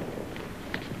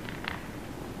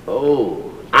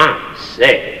 Oh, I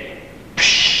say.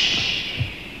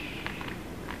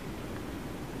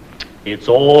 It's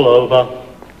all over.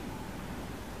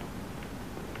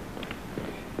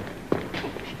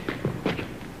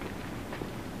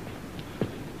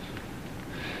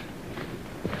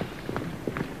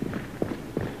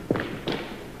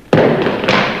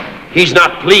 He's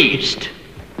not pleased.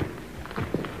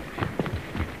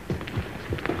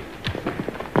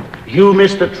 You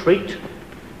missed the treat.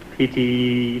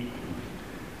 Pity.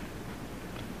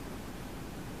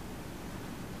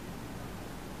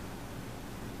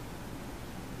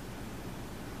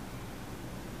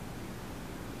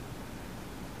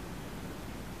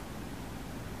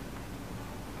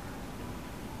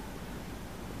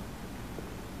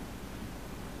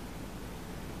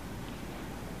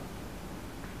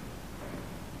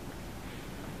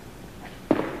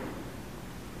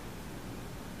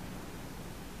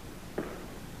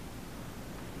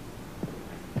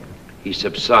 He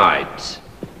subsides.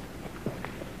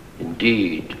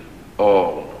 Indeed,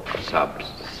 all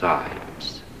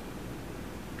subsides.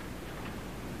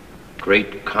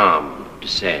 Great calm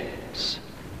descends.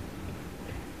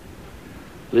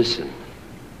 Listen.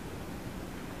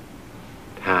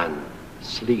 Pan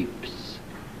sleeps.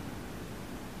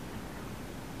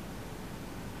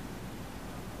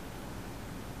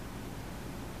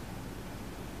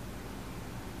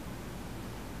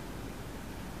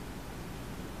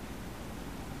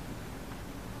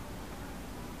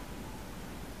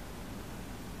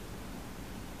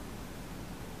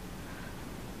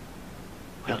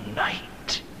 Will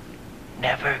night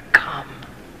never come?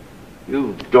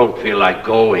 You don't feel like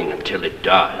going until it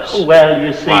does. Well,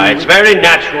 you see... Why, it's very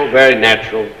natural, very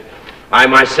natural. I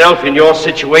myself, in your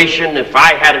situation, if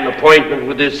I had an appointment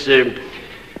with this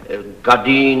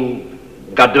Godot,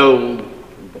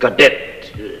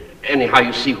 anyhow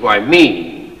you see who I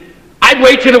mean, I'd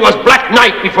wait till it was black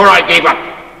night before I gave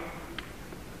up.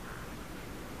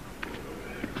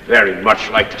 Very much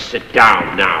like to sit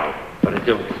down now, but I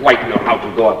don't quite know how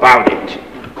to go about it.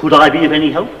 Could I be of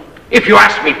any help? If you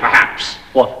ask me, perhaps.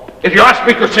 What? If you ask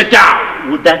me to sit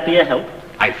down. Would that be a help?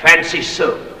 I fancy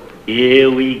so.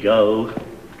 Here we go.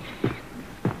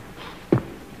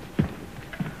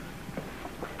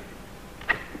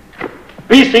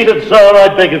 Be seated, sir,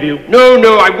 I beg of you. No,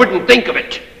 no, I wouldn't think of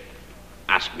it.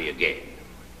 Ask me again.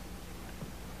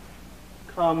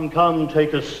 Come,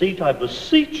 take a seat, I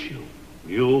beseech you.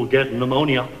 You'll get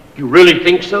pneumonia. You really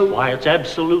think so? Why, it's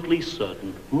absolutely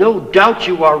certain. No doubt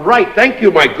you are right. Thank you,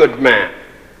 my good man.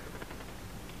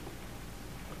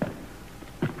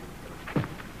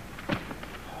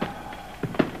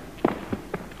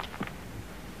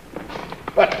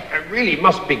 But I really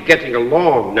must be getting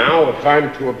along now if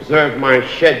I'm to observe my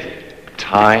schedule.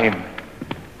 Time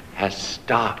has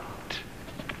stopped.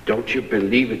 Don't you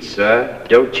believe it, sir?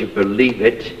 Don't you believe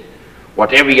it?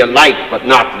 Whatever you like, but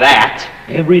not that.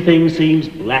 Everything seems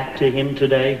black to him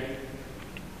today.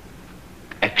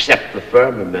 Except the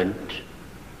firmament.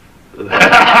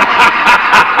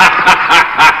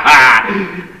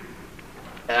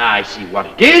 I see what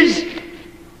it is.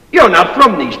 You're not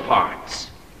from these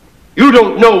parts. You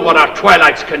don't know what our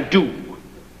twilights can do.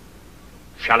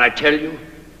 Shall I tell you?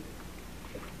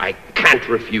 I can't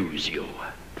refuse you.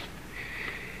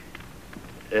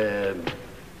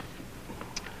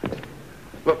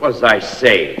 What was I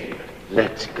saying?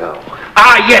 Let's go.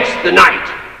 Ah, yes, the night.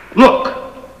 Look.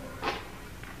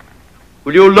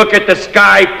 Will you look at the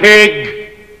sky,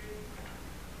 pig?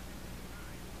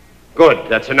 Good,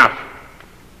 that's enough.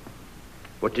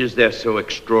 What is there so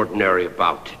extraordinary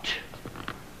about it?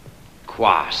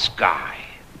 Qua sky.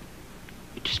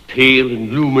 It is pale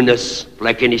and luminous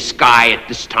like any sky at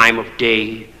this time of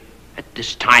day, at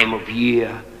this time of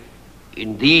year,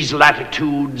 in these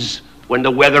latitudes when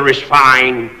the weather is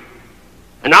fine.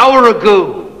 An hour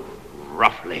ago,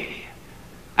 roughly,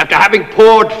 after having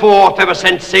poured forth ever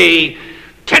since, say,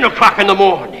 10 o'clock in the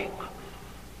morning,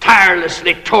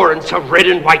 tirelessly torrents of red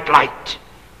and white light,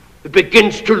 it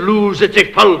begins to lose its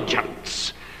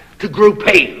effulgence, to grow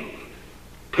pale,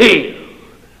 pale,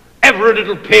 ever a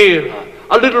little paler,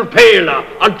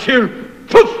 until,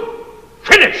 poof,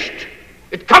 finished,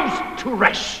 it comes to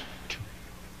rest.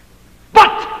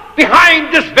 But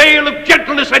behind this veil of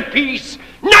gentleness and peace,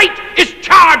 night is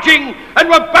charging and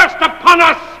will burst upon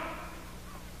us.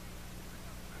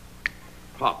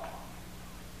 Plop.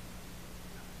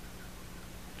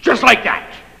 Just like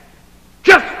that.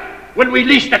 Just when we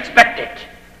least expect it.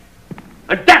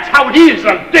 And that's how it is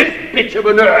on this bitch of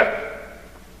an earth.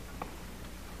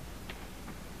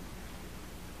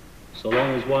 So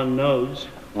long as one knows.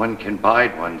 One can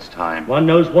bide one's time. One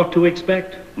knows what to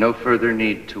expect. No further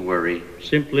need to worry.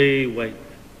 Simply wait.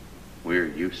 We're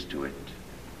used to it.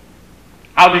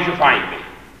 How did you find me?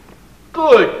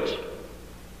 Good.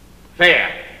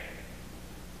 Fair.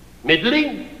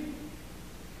 Middling?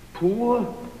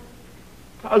 Poor?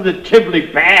 Positively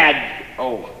bad.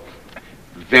 Oh.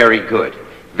 Very good.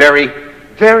 Very,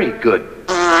 very good.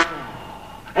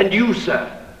 And you, sir?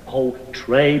 Oh,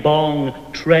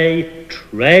 Trey-bong, Trey-bong.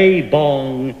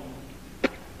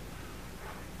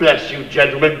 Bless you,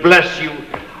 gentlemen, bless you.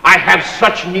 I have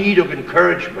such need of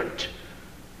encouragement.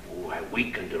 Oh, I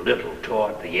weakened a little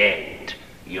toward the end.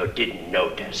 You didn't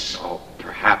notice. Oh,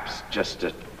 perhaps just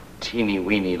a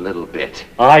teeny-weeny little bit.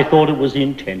 I thought it was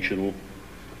intentional.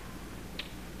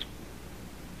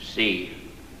 See,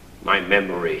 my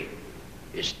memory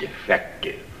is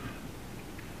defective.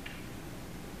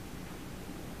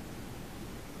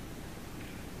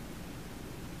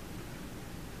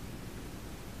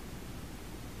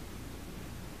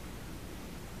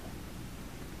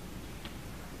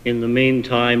 In the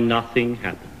meantime, nothing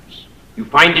happens. You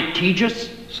find it tedious?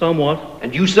 Somewhat.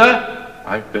 And you, sir?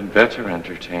 I've been better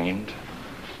entertained.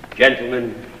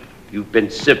 Gentlemen, you've been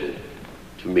civil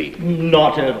to me.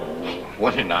 Not at all.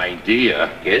 What an idea.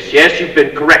 Yes, you've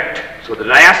been correct. So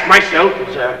that I ask myself,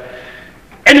 is there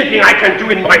anything I can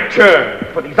do in my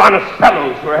turn for these honest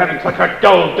fellows who are having such a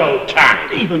dull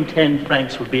time? Even 10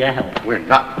 francs would be a help. We're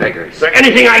not beggars. Is there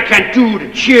anything I can do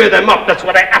to cheer them up? That's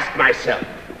what I ask myself.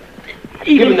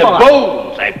 Given them 5.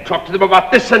 bones, I've talked to them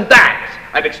about this and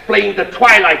that. I've explained the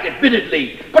twilight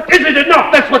admittedly. But is it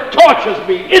enough? That's what tortures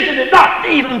me. Is it enough?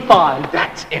 Even 5.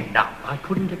 That's enough. I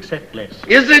couldn't accept less.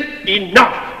 Is it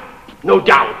enough? No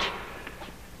doubt.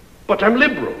 But I'm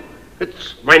liberal.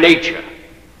 It's my nature.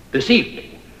 This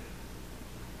evening.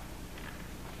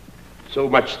 So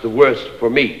much the worse for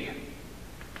me.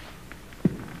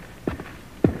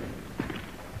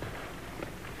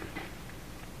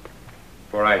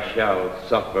 For I shall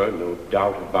suffer, no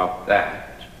doubt about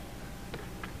that.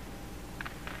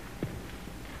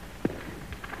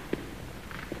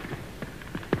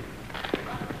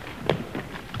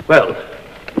 Well,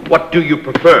 what do you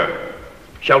prefer?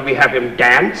 Shall we have him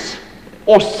dance,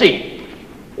 or sing,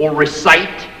 or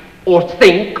recite, or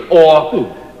think, or...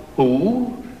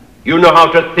 Who? You know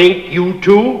how to think, you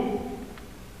two?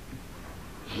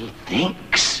 He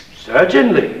thinks.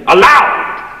 Certainly. Aloud!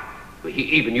 He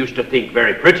even used to think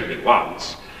very prettily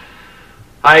once.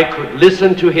 I could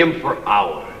listen to him for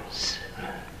hours.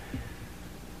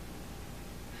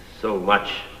 So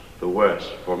much the worse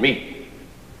for me.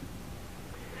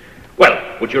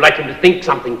 Well, would you like him to think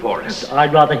something for us?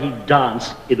 I'd rather he'd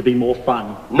dance. It'd be more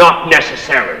fun. Not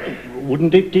necessarily.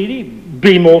 Wouldn't it, Dee Dee?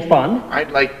 Be more fun? I'd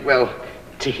like, well,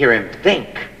 to hear him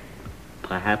think.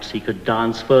 Perhaps he could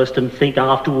dance first and think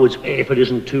afterwards, if it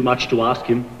isn't too much to ask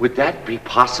him. Would that be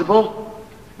possible?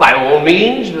 By all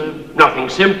means, nothing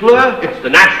simpler. It's the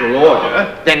natural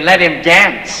order. Then let him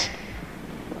dance.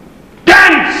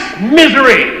 Dance,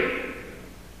 misery!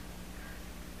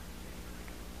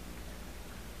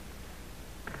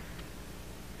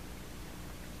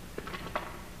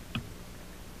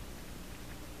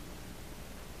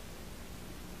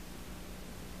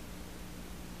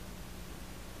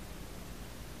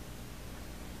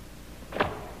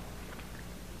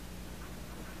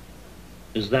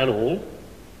 Is that all?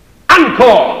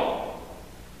 Encore!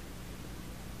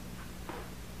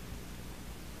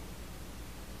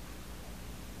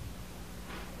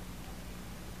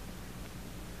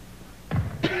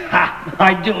 Ha!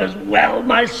 I do as well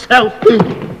myself.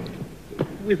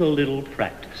 With a little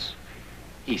practice.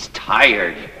 He's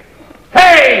tired.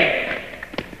 Hey!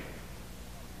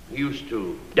 We used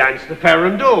to dance the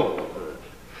farandole, the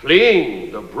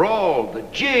fling, the brawl, the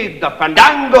jig, the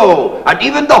fandango, and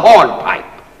even the hornpipe.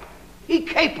 He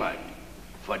capered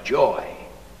for joy.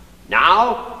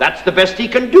 Now, that's the best he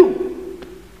can do.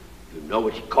 You know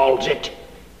what he calls it?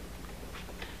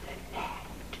 The net.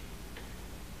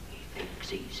 He thinks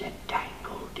he's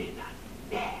entangled in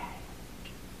a net.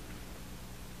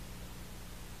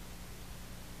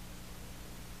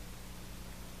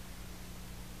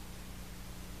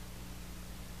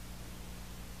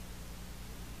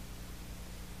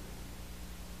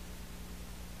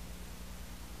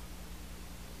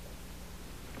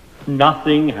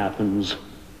 Nothing happens.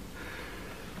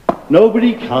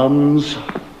 Nobody comes.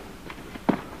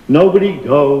 Nobody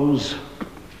goes.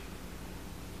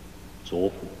 It's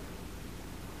awful.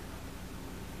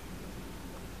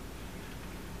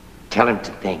 Tell him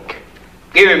to think.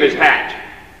 Give him his hat.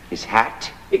 His hat?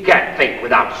 He can't think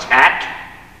without his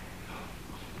hat.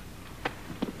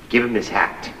 Give him his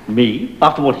hat. Me?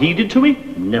 After what he did to me?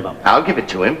 Never. I'll give it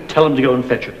to him. Tell him to go and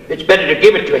fetch it. It's better to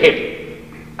give it to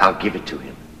him. I'll give it to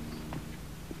him.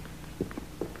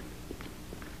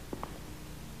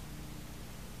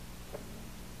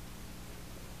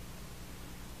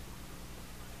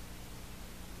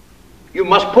 You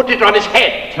must put it on his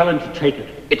head. Tell him to take it.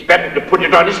 It's better to put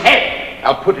it on his head.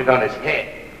 I'll put it on his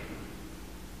head.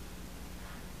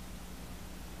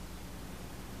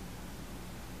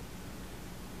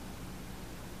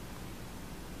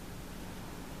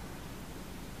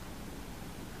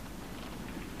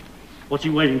 What's he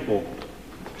waiting for?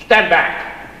 Stand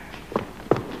back.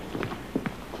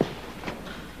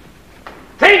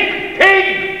 Think,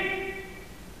 pig!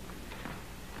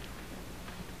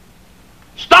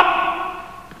 Stop!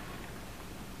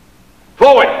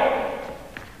 Forward!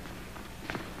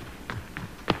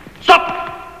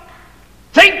 Stop!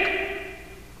 Think!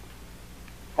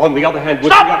 On the other hand,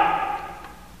 Stop!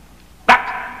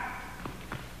 Back!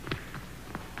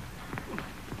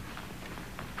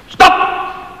 Stop!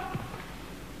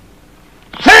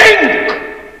 Think!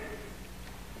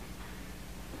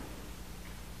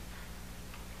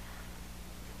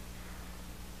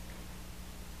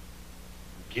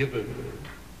 given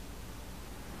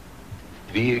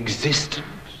the existence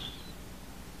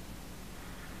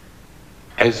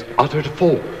as uttered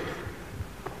forth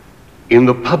in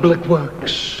the public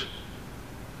works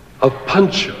of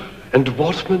Puncher and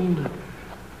Watman,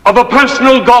 of a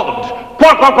personal God,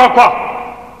 quack, quack, quack,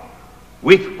 quack,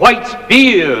 with white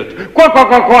beard, quack, quack,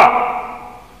 quack,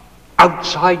 quack,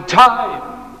 outside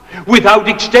time, without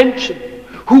extension,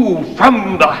 who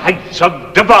from the heights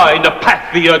of divine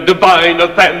apathia, divine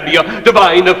athambia,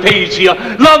 divine aphasia,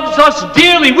 loves us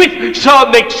dearly with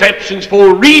some exceptions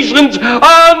for reasons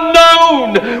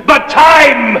unknown, but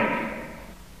time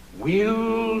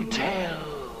will tell.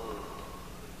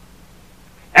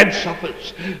 And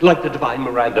suffers, like the divine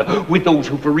Miranda, with those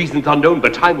who for reasons unknown,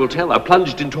 but time will tell, are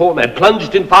plunged in torment,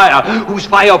 plunged in fire, whose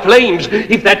fire flames,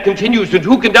 if that continues, and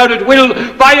who can doubt it, will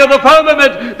fire the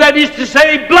firmament, that is to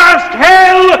say, blast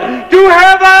hell to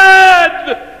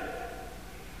heaven!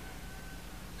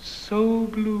 So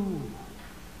blue,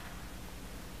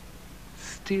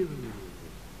 still,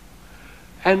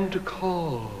 and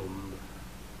calm,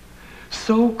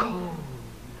 so calm,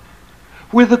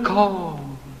 with a calm,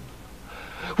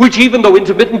 which even though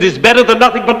intermittent is better than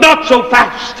nothing, but not so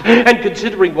fast. And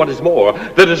considering what is more,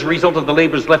 that as a result of the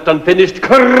labors left unfinished,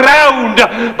 crowned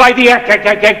by the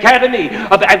Academy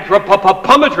of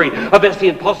Anthropometry, of Essay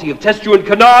and Posse, of Testu and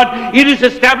Canard, it is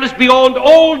established beyond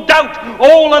all doubt,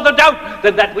 all other doubt,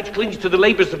 than that which clings to the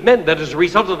labors of men, that as a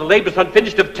result of the labors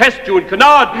unfinished of Testu and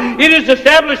Canard, it is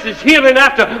established as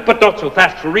hereinafter, but not so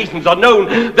fast for reasons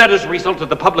unknown, that as a result of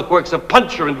the public works of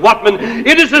Puncher and Watman,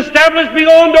 it is established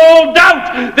beyond all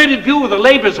doubt that in view of the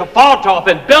labors of Fartoff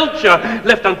and Belcher,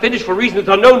 left unfinished for reasons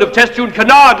unknown, of Testu and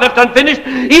Canard, left unfinished,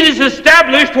 it is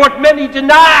established what many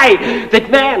deny, that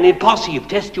man in Posse of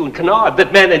Testu and Canard,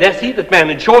 that man in Essay, that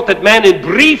man in Short, that man in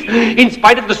Brief, in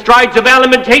spite of the strides of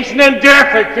alimentation and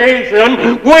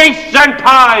defecation, wastes and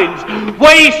pines,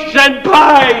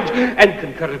 and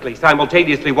concurrently,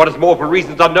 simultaneously, what is more for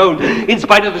reasons unknown, in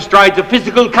spite of the strides of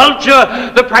physical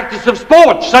culture, the practice of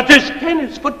sports, such as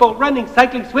tennis, football, running,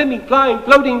 cycling, swimming, flying,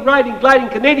 floating, riding, gliding,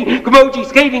 canoeing, camogie,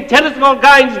 skating, tennis of all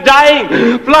kinds,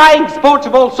 dying, flying, sports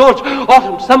of all sorts,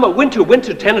 autumn, summer, winter,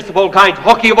 tennis of all kinds,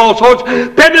 hockey of all sorts,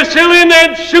 penicillin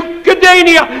and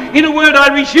succedanea. In a word,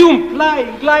 I resume,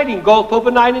 flying, gliding, golf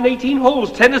over 9 and 18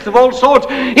 holes, tennis of all sorts.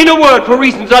 In a word, for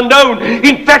reasons unknown,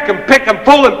 in Feckham, Peckham,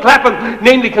 Fulham, Clapham,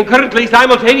 namely concurrently,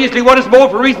 simultaneously, what is more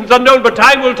for reasons unknown, but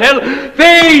time will tell,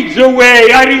 fades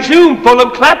away. I resume,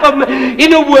 Fulham, Clapham.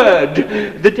 In a word,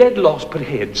 the dead lost per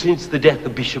head since the death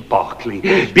of Bishop Berkeley,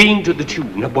 being to the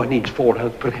tune of 1 inch 4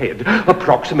 ounce per head,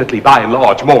 approximately by and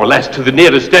large, more or less to the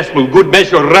nearest decimal, good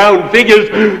measure, round figures,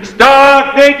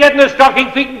 stark nakedness, stocking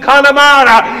feet in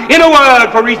Connemara. In a word,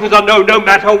 for reasons unknown, no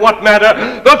matter what matter,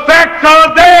 the facts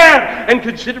are there. And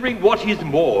considering what is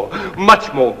more,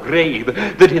 much more grave,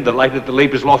 that in the light of the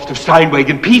labors lost of Steinweg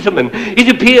and Peterman, it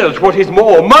appears what is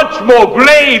more, much more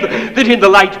grave, that in the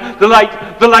light of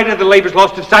the labors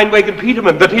lost of Steinweg and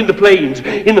Peterman, that in the plains,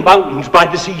 in the mountains, by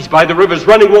the seas, by the rivers,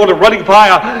 running water, running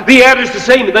fire, the air is the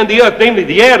same, and then the earth, namely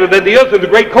the air, and then the earth, and the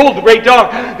great cold, the great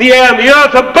dark, the air and the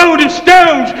earth, abode of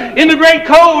stones, in the great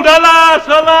cold, alas,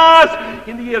 alas,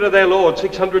 in the year of their Lord,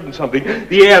 600 and something,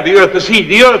 the air, the earth, the sea,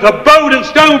 the earth, abode of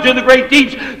stones, in the great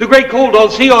deeps, the great cold, on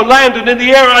sea, on land, and in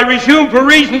the air, I resume, for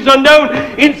reasons unknown,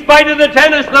 in spite of the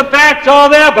tennis, the facts are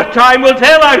there, but time will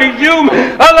tell, I resume,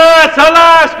 alas,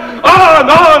 alas,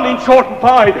 on, in short and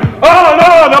fine,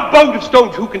 on, abode of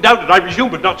stones, who can doubt it, I resume,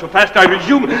 but not so fast, I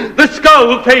resume, the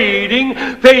skull fading,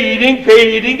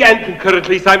 and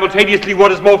concurrently, simultaneously,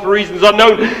 what is more for reasons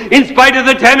unknown, in spite of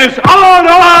the tennis, on,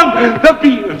 the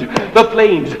beard, the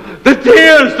flames, the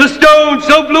tears, the stones,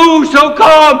 so blue, so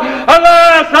calm,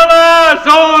 alas, alas,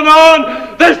 on,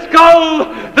 the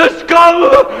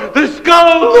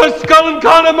skull in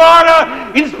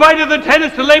Connemara, in spite of the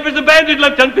tennis, the labors abandoned,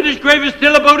 left unfinished, graver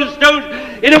still, abode of stones.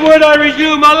 In a word, I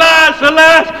resume, alas,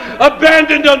 alas,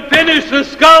 abandoned, unfinished, the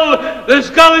skull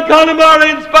in Connemara,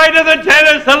 in spite of the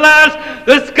tennis, alas,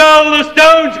 the skull, the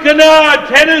stones, Canard,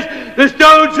 tennis, The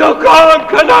stone so called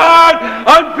canard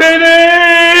unfinished!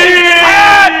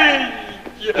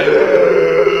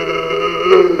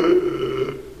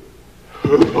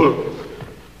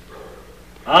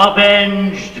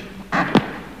 Avenged!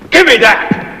 Give me that!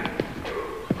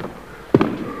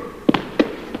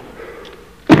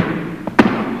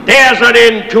 There's an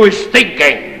end to his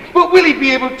thinking. But will he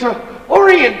be able to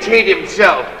orientate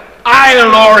himself?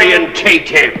 I'll orientate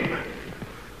him.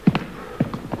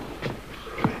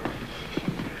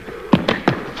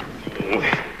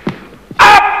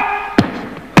 Up!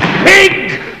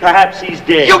 Pig! Perhaps he's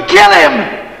dead. You kill him!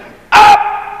 Up!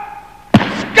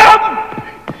 Scum!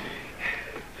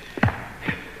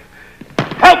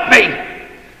 Help me!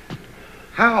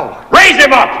 How? Raise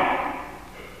him up!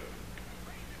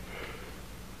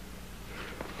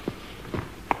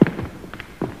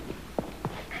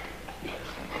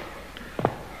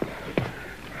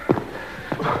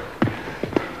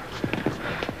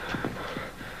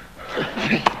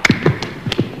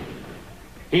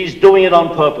 He's doing it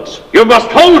on purpose. You must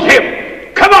hold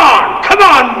him! Come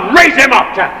on, raise him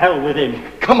up! To hell with him.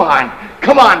 Come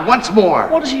on, once more.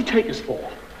 What does he take us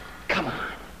for? Come on.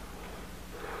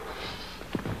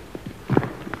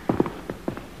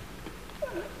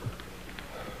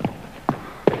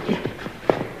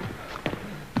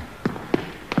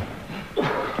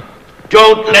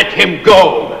 Don't let him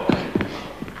go.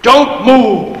 Don't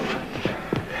move.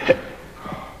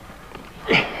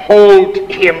 Hold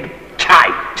him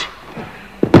tight.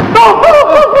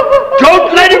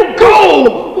 Don't let him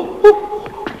go.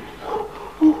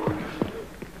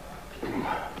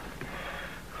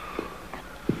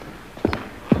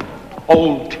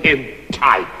 Hold him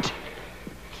tight.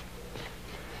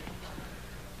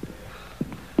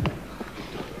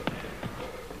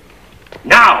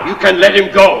 Now you can let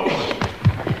him go.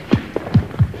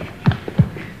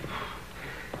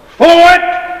 Forward!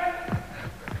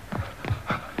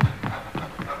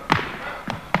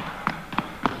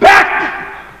 Back!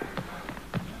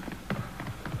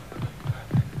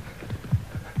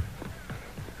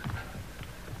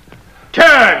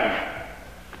 Turn!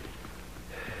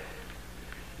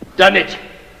 Done it.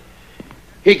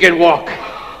 He can walk.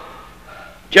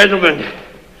 Gentlemen,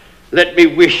 let me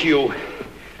wish you...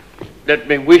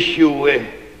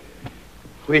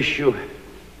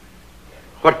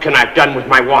 What can I have done with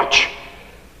my watch?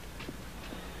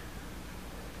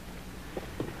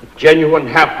 A genuine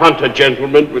half-hunter,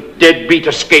 gentleman, with deadbeat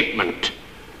escapement.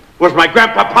 Was my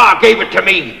grandpapa gave it to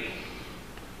me.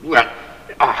 Well,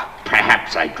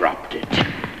 perhaps I dropped it.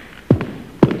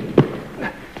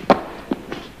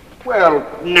 Well,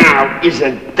 now,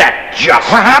 isn't that just...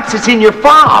 Perhaps it's in your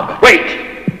fob. Wait!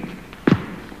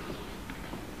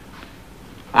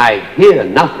 I hear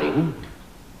nothing.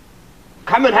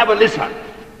 Come and have a listen.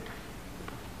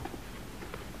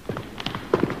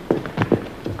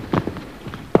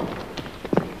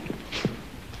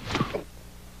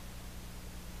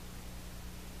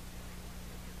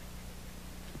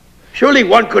 Surely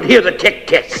one could hear the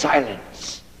tick-tick.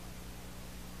 Silence.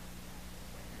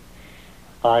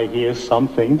 I hear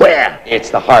something. Where? It's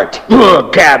the heart.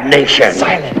 Damnation.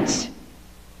 Silence.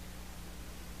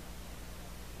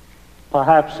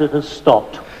 Perhaps it has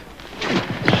stopped.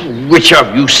 Which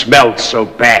of you smelled so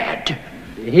bad?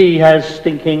 He has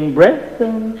stinking breath,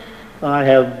 and I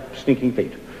have stinking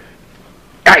feet.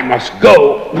 I must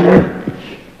go.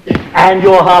 And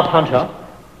you're half-hunter?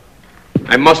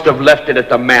 I must have left it at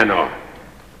the manor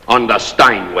on the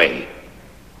Steinway.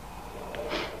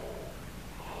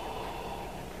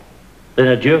 Then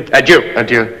adieu. Adieu.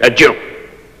 Adieu. Adieu.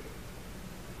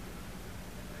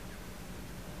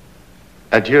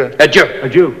 Adieu. Adieu.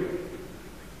 Adieu.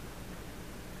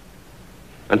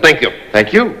 And thank you.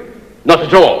 Thank you. Not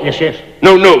at all. Yes, yes.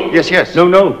 No, no. Yes, yes. No,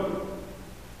 no.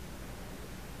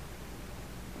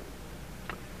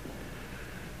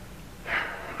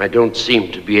 I don't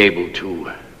seem to be able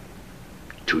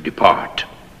to depart.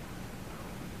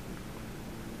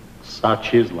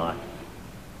 Such is life.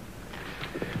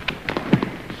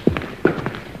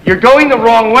 You're going the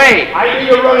wrong way. I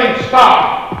hear you running.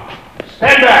 Stop.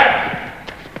 Stand back.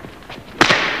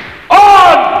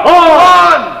 On!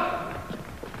 On!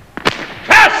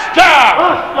 Faster!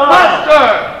 Faster!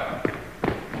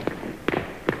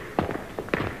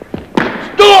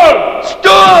 Stool!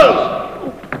 Stool!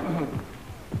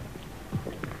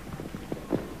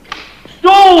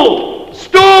 Stool!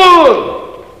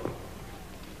 Stool!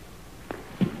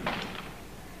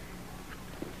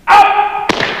 Up!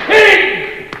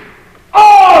 Pig!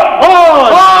 On!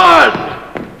 On!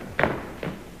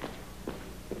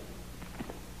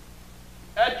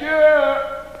 Adieu!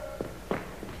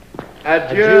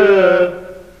 Adieu.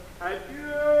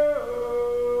 Adieu!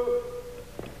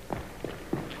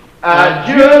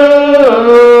 Adieu.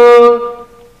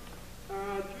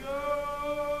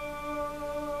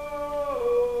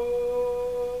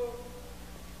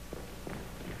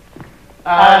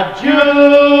 Adieu.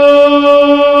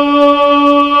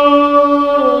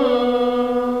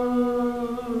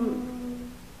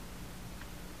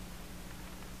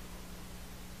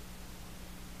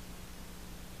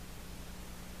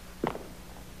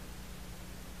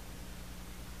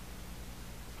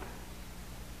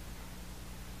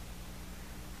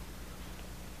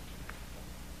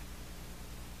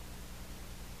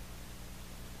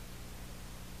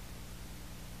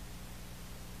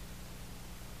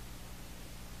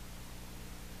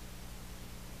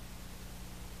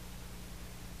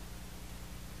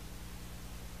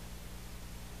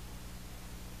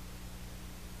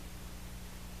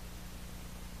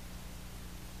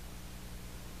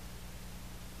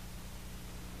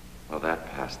 Well,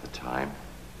 that passed the time.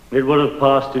 It would have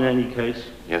passed in any case.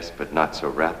 Yes, but not so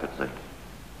rapidly.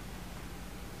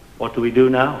 What do we do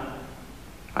now?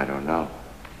 I don't know.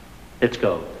 Let's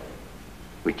go.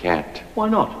 We can't. Why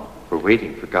not? We're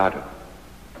waiting for Godot.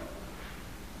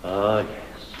 Ah,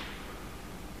 yes.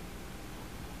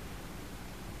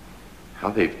 How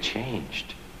they've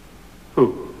changed.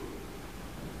 Who?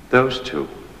 Those two.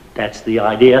 That's the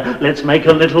idea. Let's make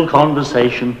a little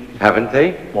conversation. Haven't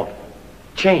they? What?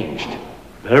 Changed.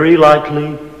 Very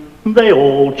likely. They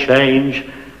all change.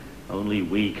 Only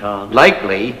we can't.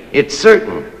 Likely, it's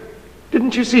certain.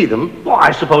 Didn't you see them? Well,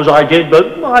 I suppose I did,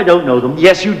 but I don't know them.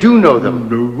 Yes, you do know them.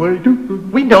 No, I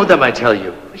don't. We know them, I tell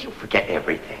you. You forget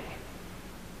everything.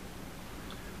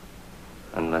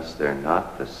 Unless they're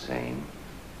not the same.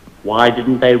 Why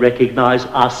didn't they recognize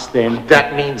us then?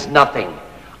 That means nothing.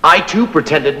 I too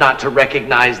pretended not to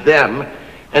recognize them,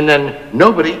 and then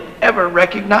nobody ever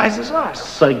recognizes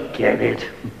us. Forget it.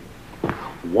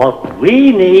 What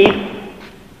we need...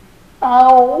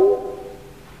 Ow.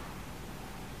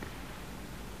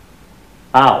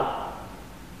 Ow.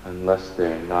 Unless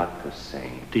they're not the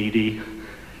same. Dee Dee,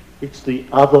 it's the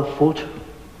other foot.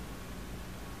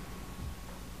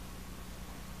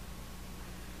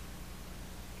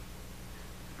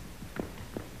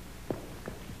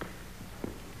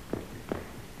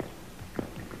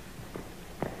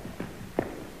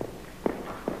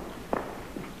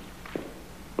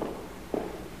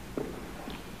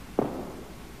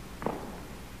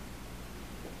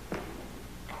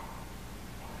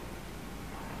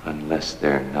 Unless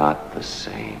they're not the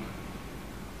same.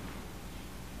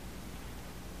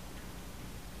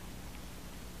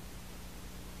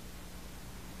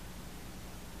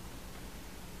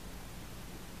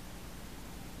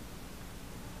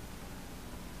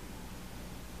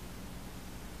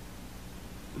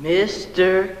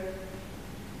 Mister.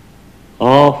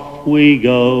 Off we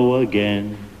go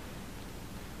again.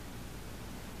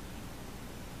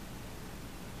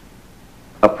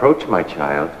 Approach, my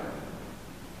child.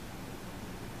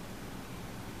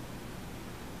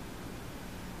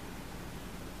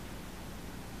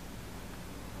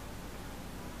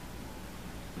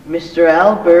 Mr.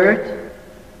 Albert.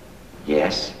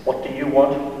 Yes? What do you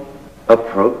want?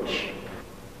 Approach.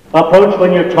 Approach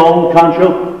when you're told, can't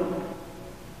you?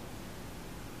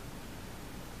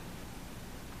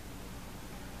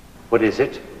 What is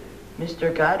it?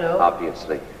 Mr. Godot.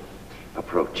 Obviously.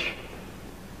 Approach.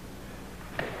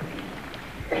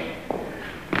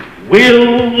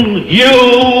 Will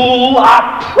you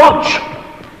approach?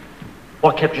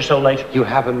 What kept you so late? You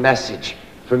have a message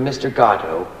from Mr.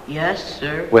 Godot. Yes,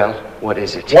 sir. Well, what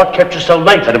is it? What kept you so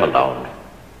late? Let him alone.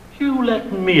 You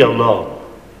let me alone.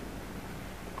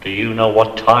 Do you know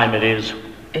what time it is?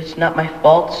 It's not my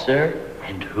fault, sir.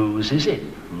 And whose is it?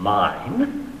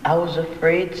 Mine? I was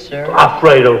afraid, sir.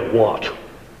 Afraid of what?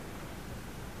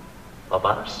 Of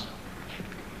us?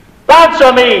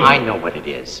 Answer me! I know what it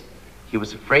is. He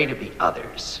was afraid of the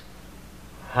others.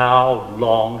 How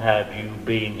long have you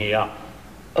been here?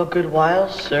 A good while,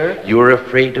 sir. You're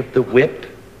afraid of the whip,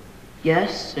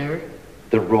 Yes, sir.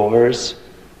 the roars,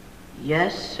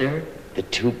 Yes, sir. the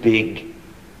two big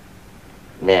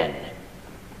men.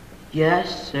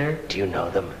 Yes, sir. Do you know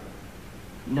them?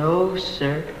 No,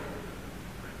 sir.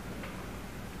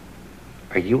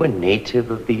 Are you a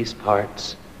native of these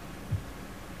parts?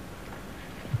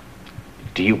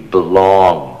 Do you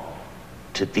belong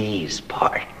to these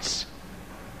parts?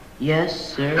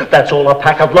 Yes, sir. That's all a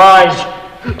pack of lies.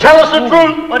 Tell us the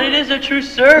truth. But it is the truth,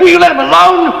 sir. Will you let him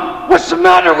alone? What's the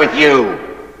matter with you?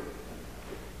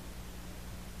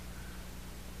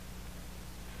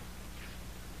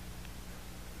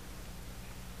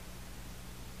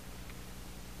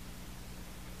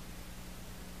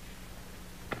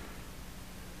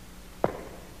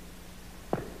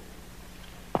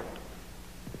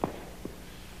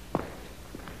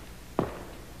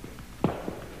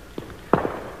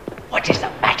 What is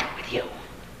the matter with you?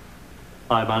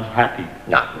 I'm unhappy.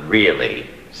 Not really.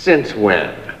 Since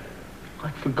when?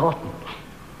 I'd forgotten.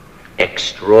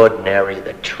 Extraordinary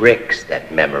the tricks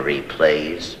that memory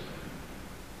plays.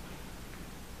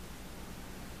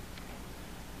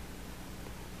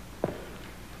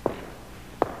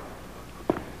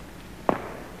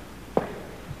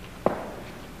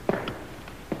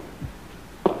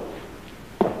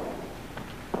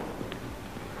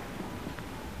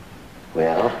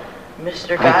 Well,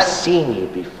 Mr. I've Godot. seen you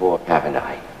before, haven't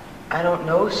I? I don't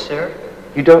know, sir.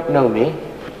 You don't know me?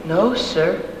 No,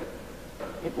 sir.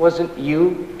 It wasn't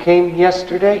you came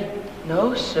yesterday?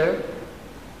 No, sir.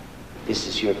 This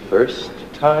is your first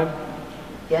time?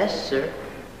 Yes, sir.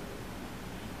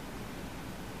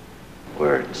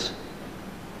 Words.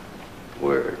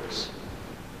 Words.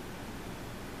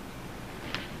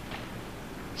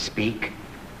 Speak.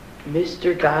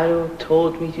 Mr. Godot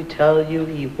told me to tell you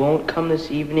he won't come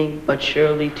this evening, but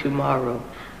surely tomorrow.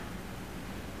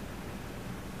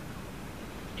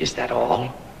 Is that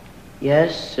all?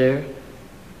 Yes, sir.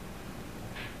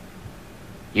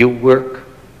 You work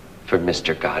for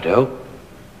Mr. Godot?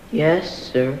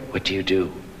 Yes, sir. What do you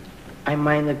do? I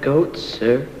mind the goats,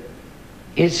 sir.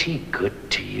 Is he good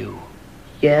to you?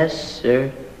 Yes,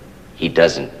 sir. He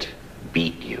doesn't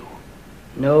beat you.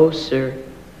 No, sir.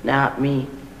 Not me.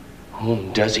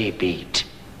 Whom does he beat?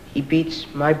 He beats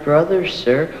my brother,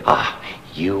 sir. Ah,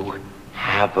 you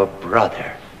have a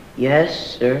brother.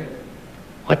 Yes, sir.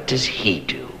 What does he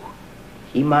do?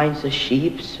 He minds the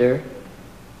sheep, sir.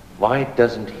 Why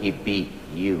doesn't he beat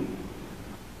you?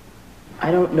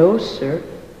 I don't know, sir.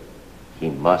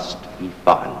 He must be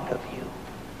fond of you.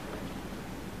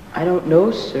 I don't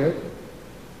know, sir.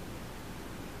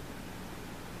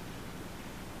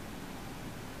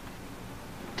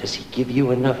 Does he give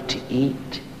you enough to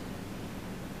eat?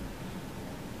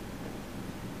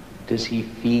 Does he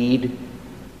feed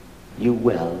you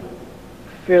well?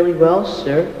 Fairly well,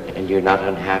 sir. And you're not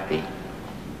unhappy?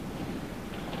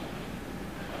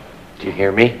 Do you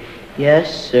hear me?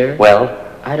 Yes, sir. Well,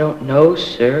 I don't know,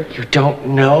 sir. you don't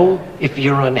know if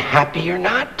you're unhappy or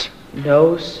not?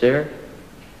 No, sir.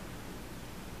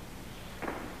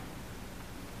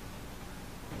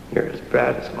 You're as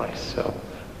bad as myself.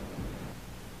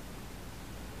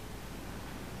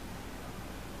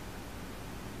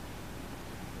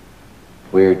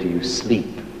 Where do you sleep?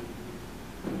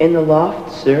 In the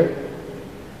loft, sir.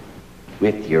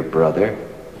 With your brother?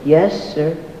 Yes,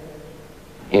 sir.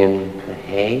 In the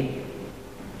hay?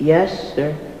 Yes,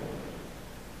 sir.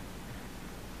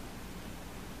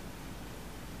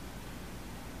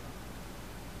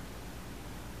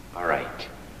 All right.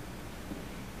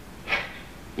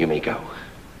 You may go.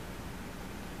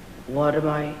 What am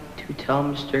I to tell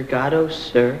Mr. Godot,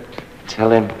 sir?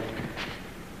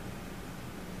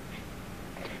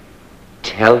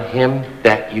 Tell him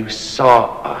that you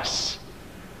saw us.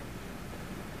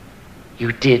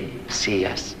 You did see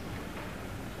us,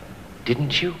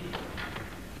 didn't you?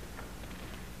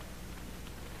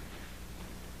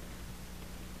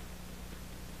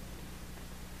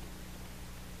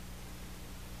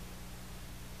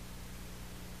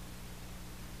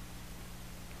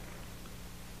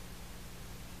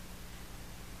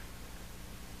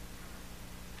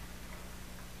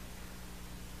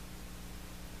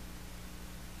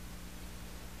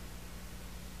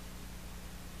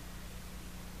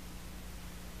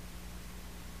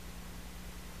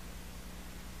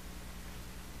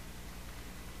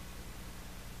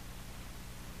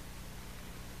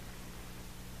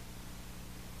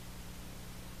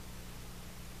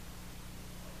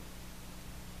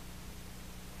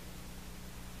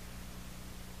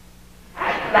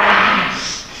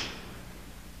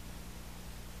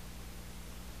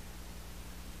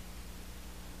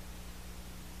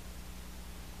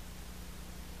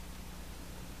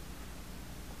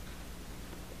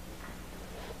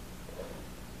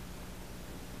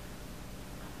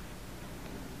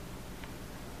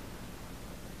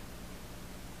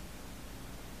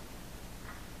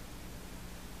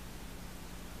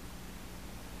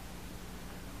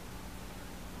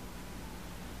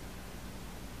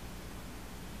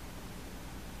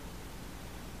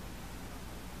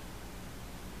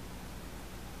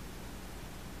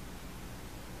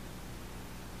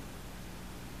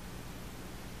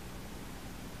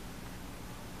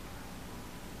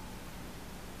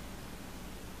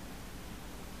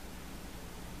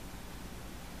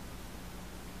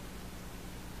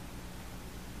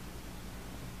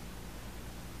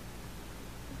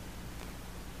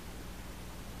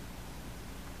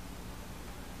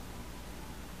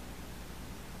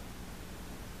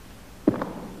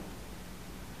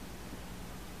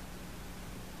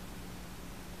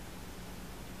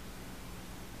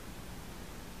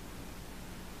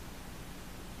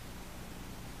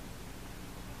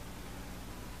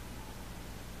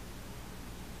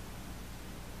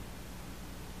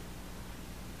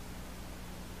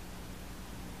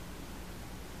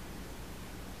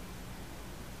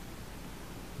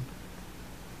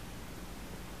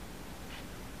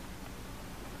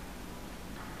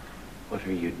 What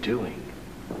are you doing?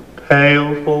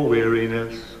 Pale for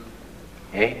weariness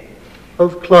Eh?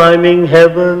 of climbing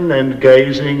heaven and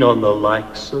gazing on the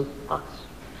likes of us.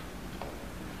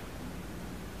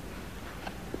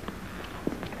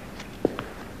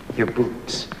 Your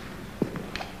boots.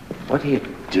 What are you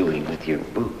doing with your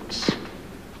boots?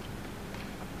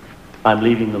 I'm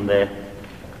leaving them there.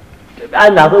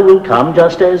 Another will come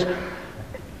just as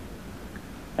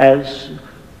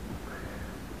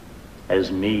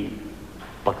me,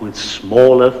 but with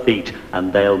smaller feet,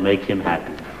 and they'll make him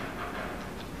happy.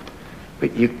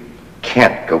 But you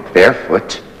can't go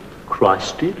barefoot.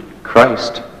 Christ did.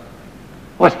 Christ?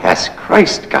 What has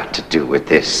Christ got to do with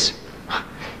this?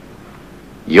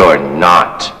 You're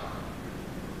not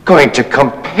going to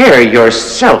compare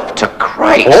yourself to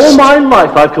Christ. All my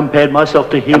life I've compared myself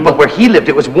to him. But where he lived,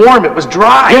 it was warm, it was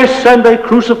dry. Yes, and they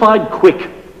crucified quick.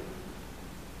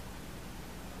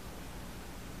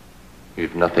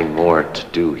 You've nothing more to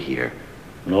do here.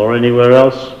 Nor anywhere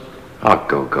else. Oh,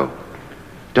 Gogo,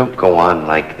 don't go on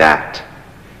like that.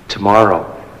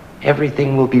 Tomorrow,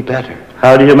 everything will be better.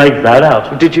 How do you make that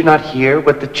out? Did you not hear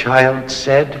what the child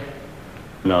said?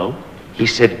 No. He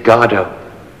said Godot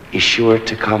is sure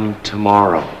to come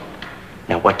tomorrow.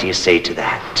 Now, what do you say to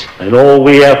that? And all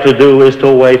we have to do is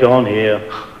to wait on here.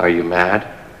 Are you mad?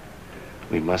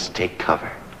 We must take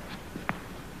cover.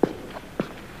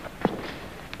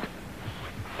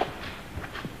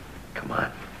 Come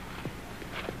on.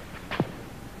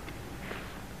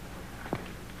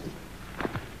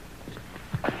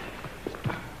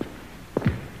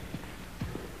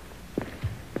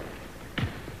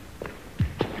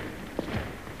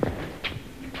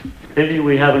 Pity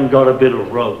we haven't got a bit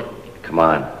of rope. Come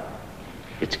on.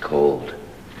 It's cold.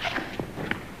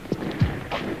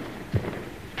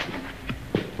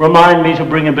 Remind me to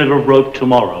bring a bit of rope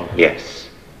tomorrow. Yes.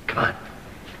 Come on.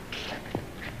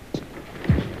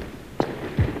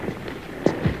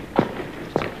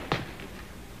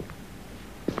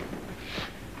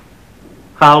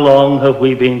 How long have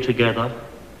we been together?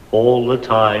 All the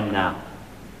time now.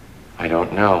 I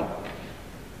don't know.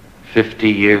 50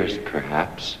 years,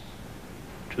 perhaps.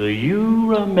 Do you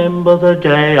remember the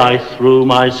day I threw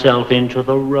myself into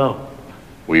the Rhone?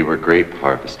 We were grape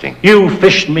harvesting. You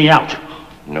fished me out.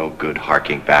 No good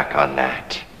harking back on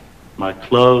that. My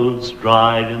clothes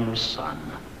dried in the sun.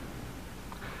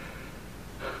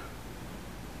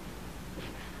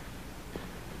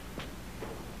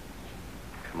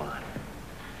 Come on.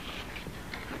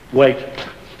 Wait.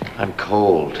 I'm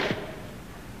cold.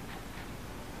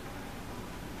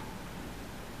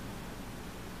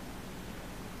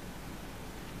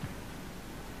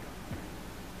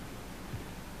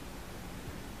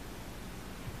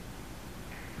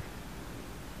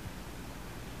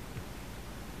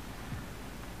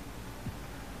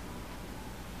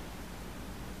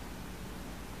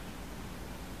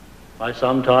 I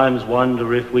sometimes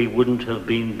wonder if we wouldn't have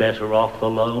been better off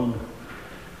alone.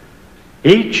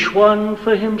 Each one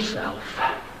for himself.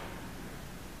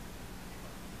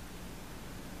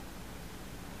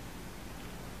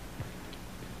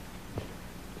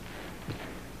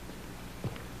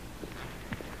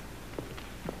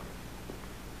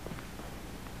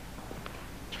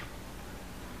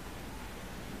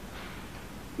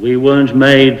 We weren't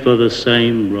made for the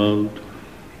same road.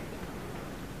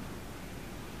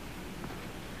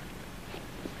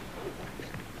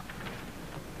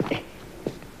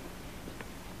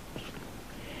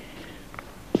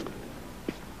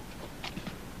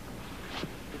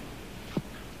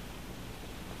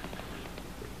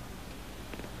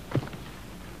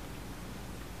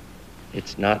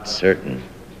 It's not certain.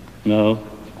 No,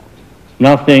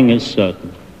 nothing is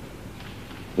certain.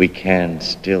 We can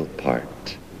still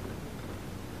part.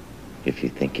 If you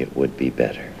think it would be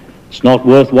better. It's not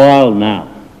worthwhile now.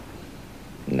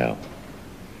 No.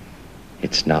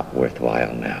 It's not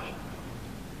worthwhile now.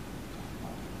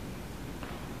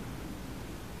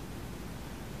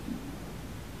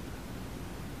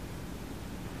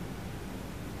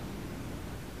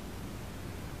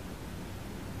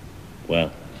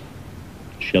 Well,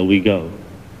 shall we go?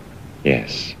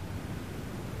 Yes.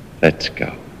 Let's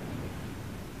go.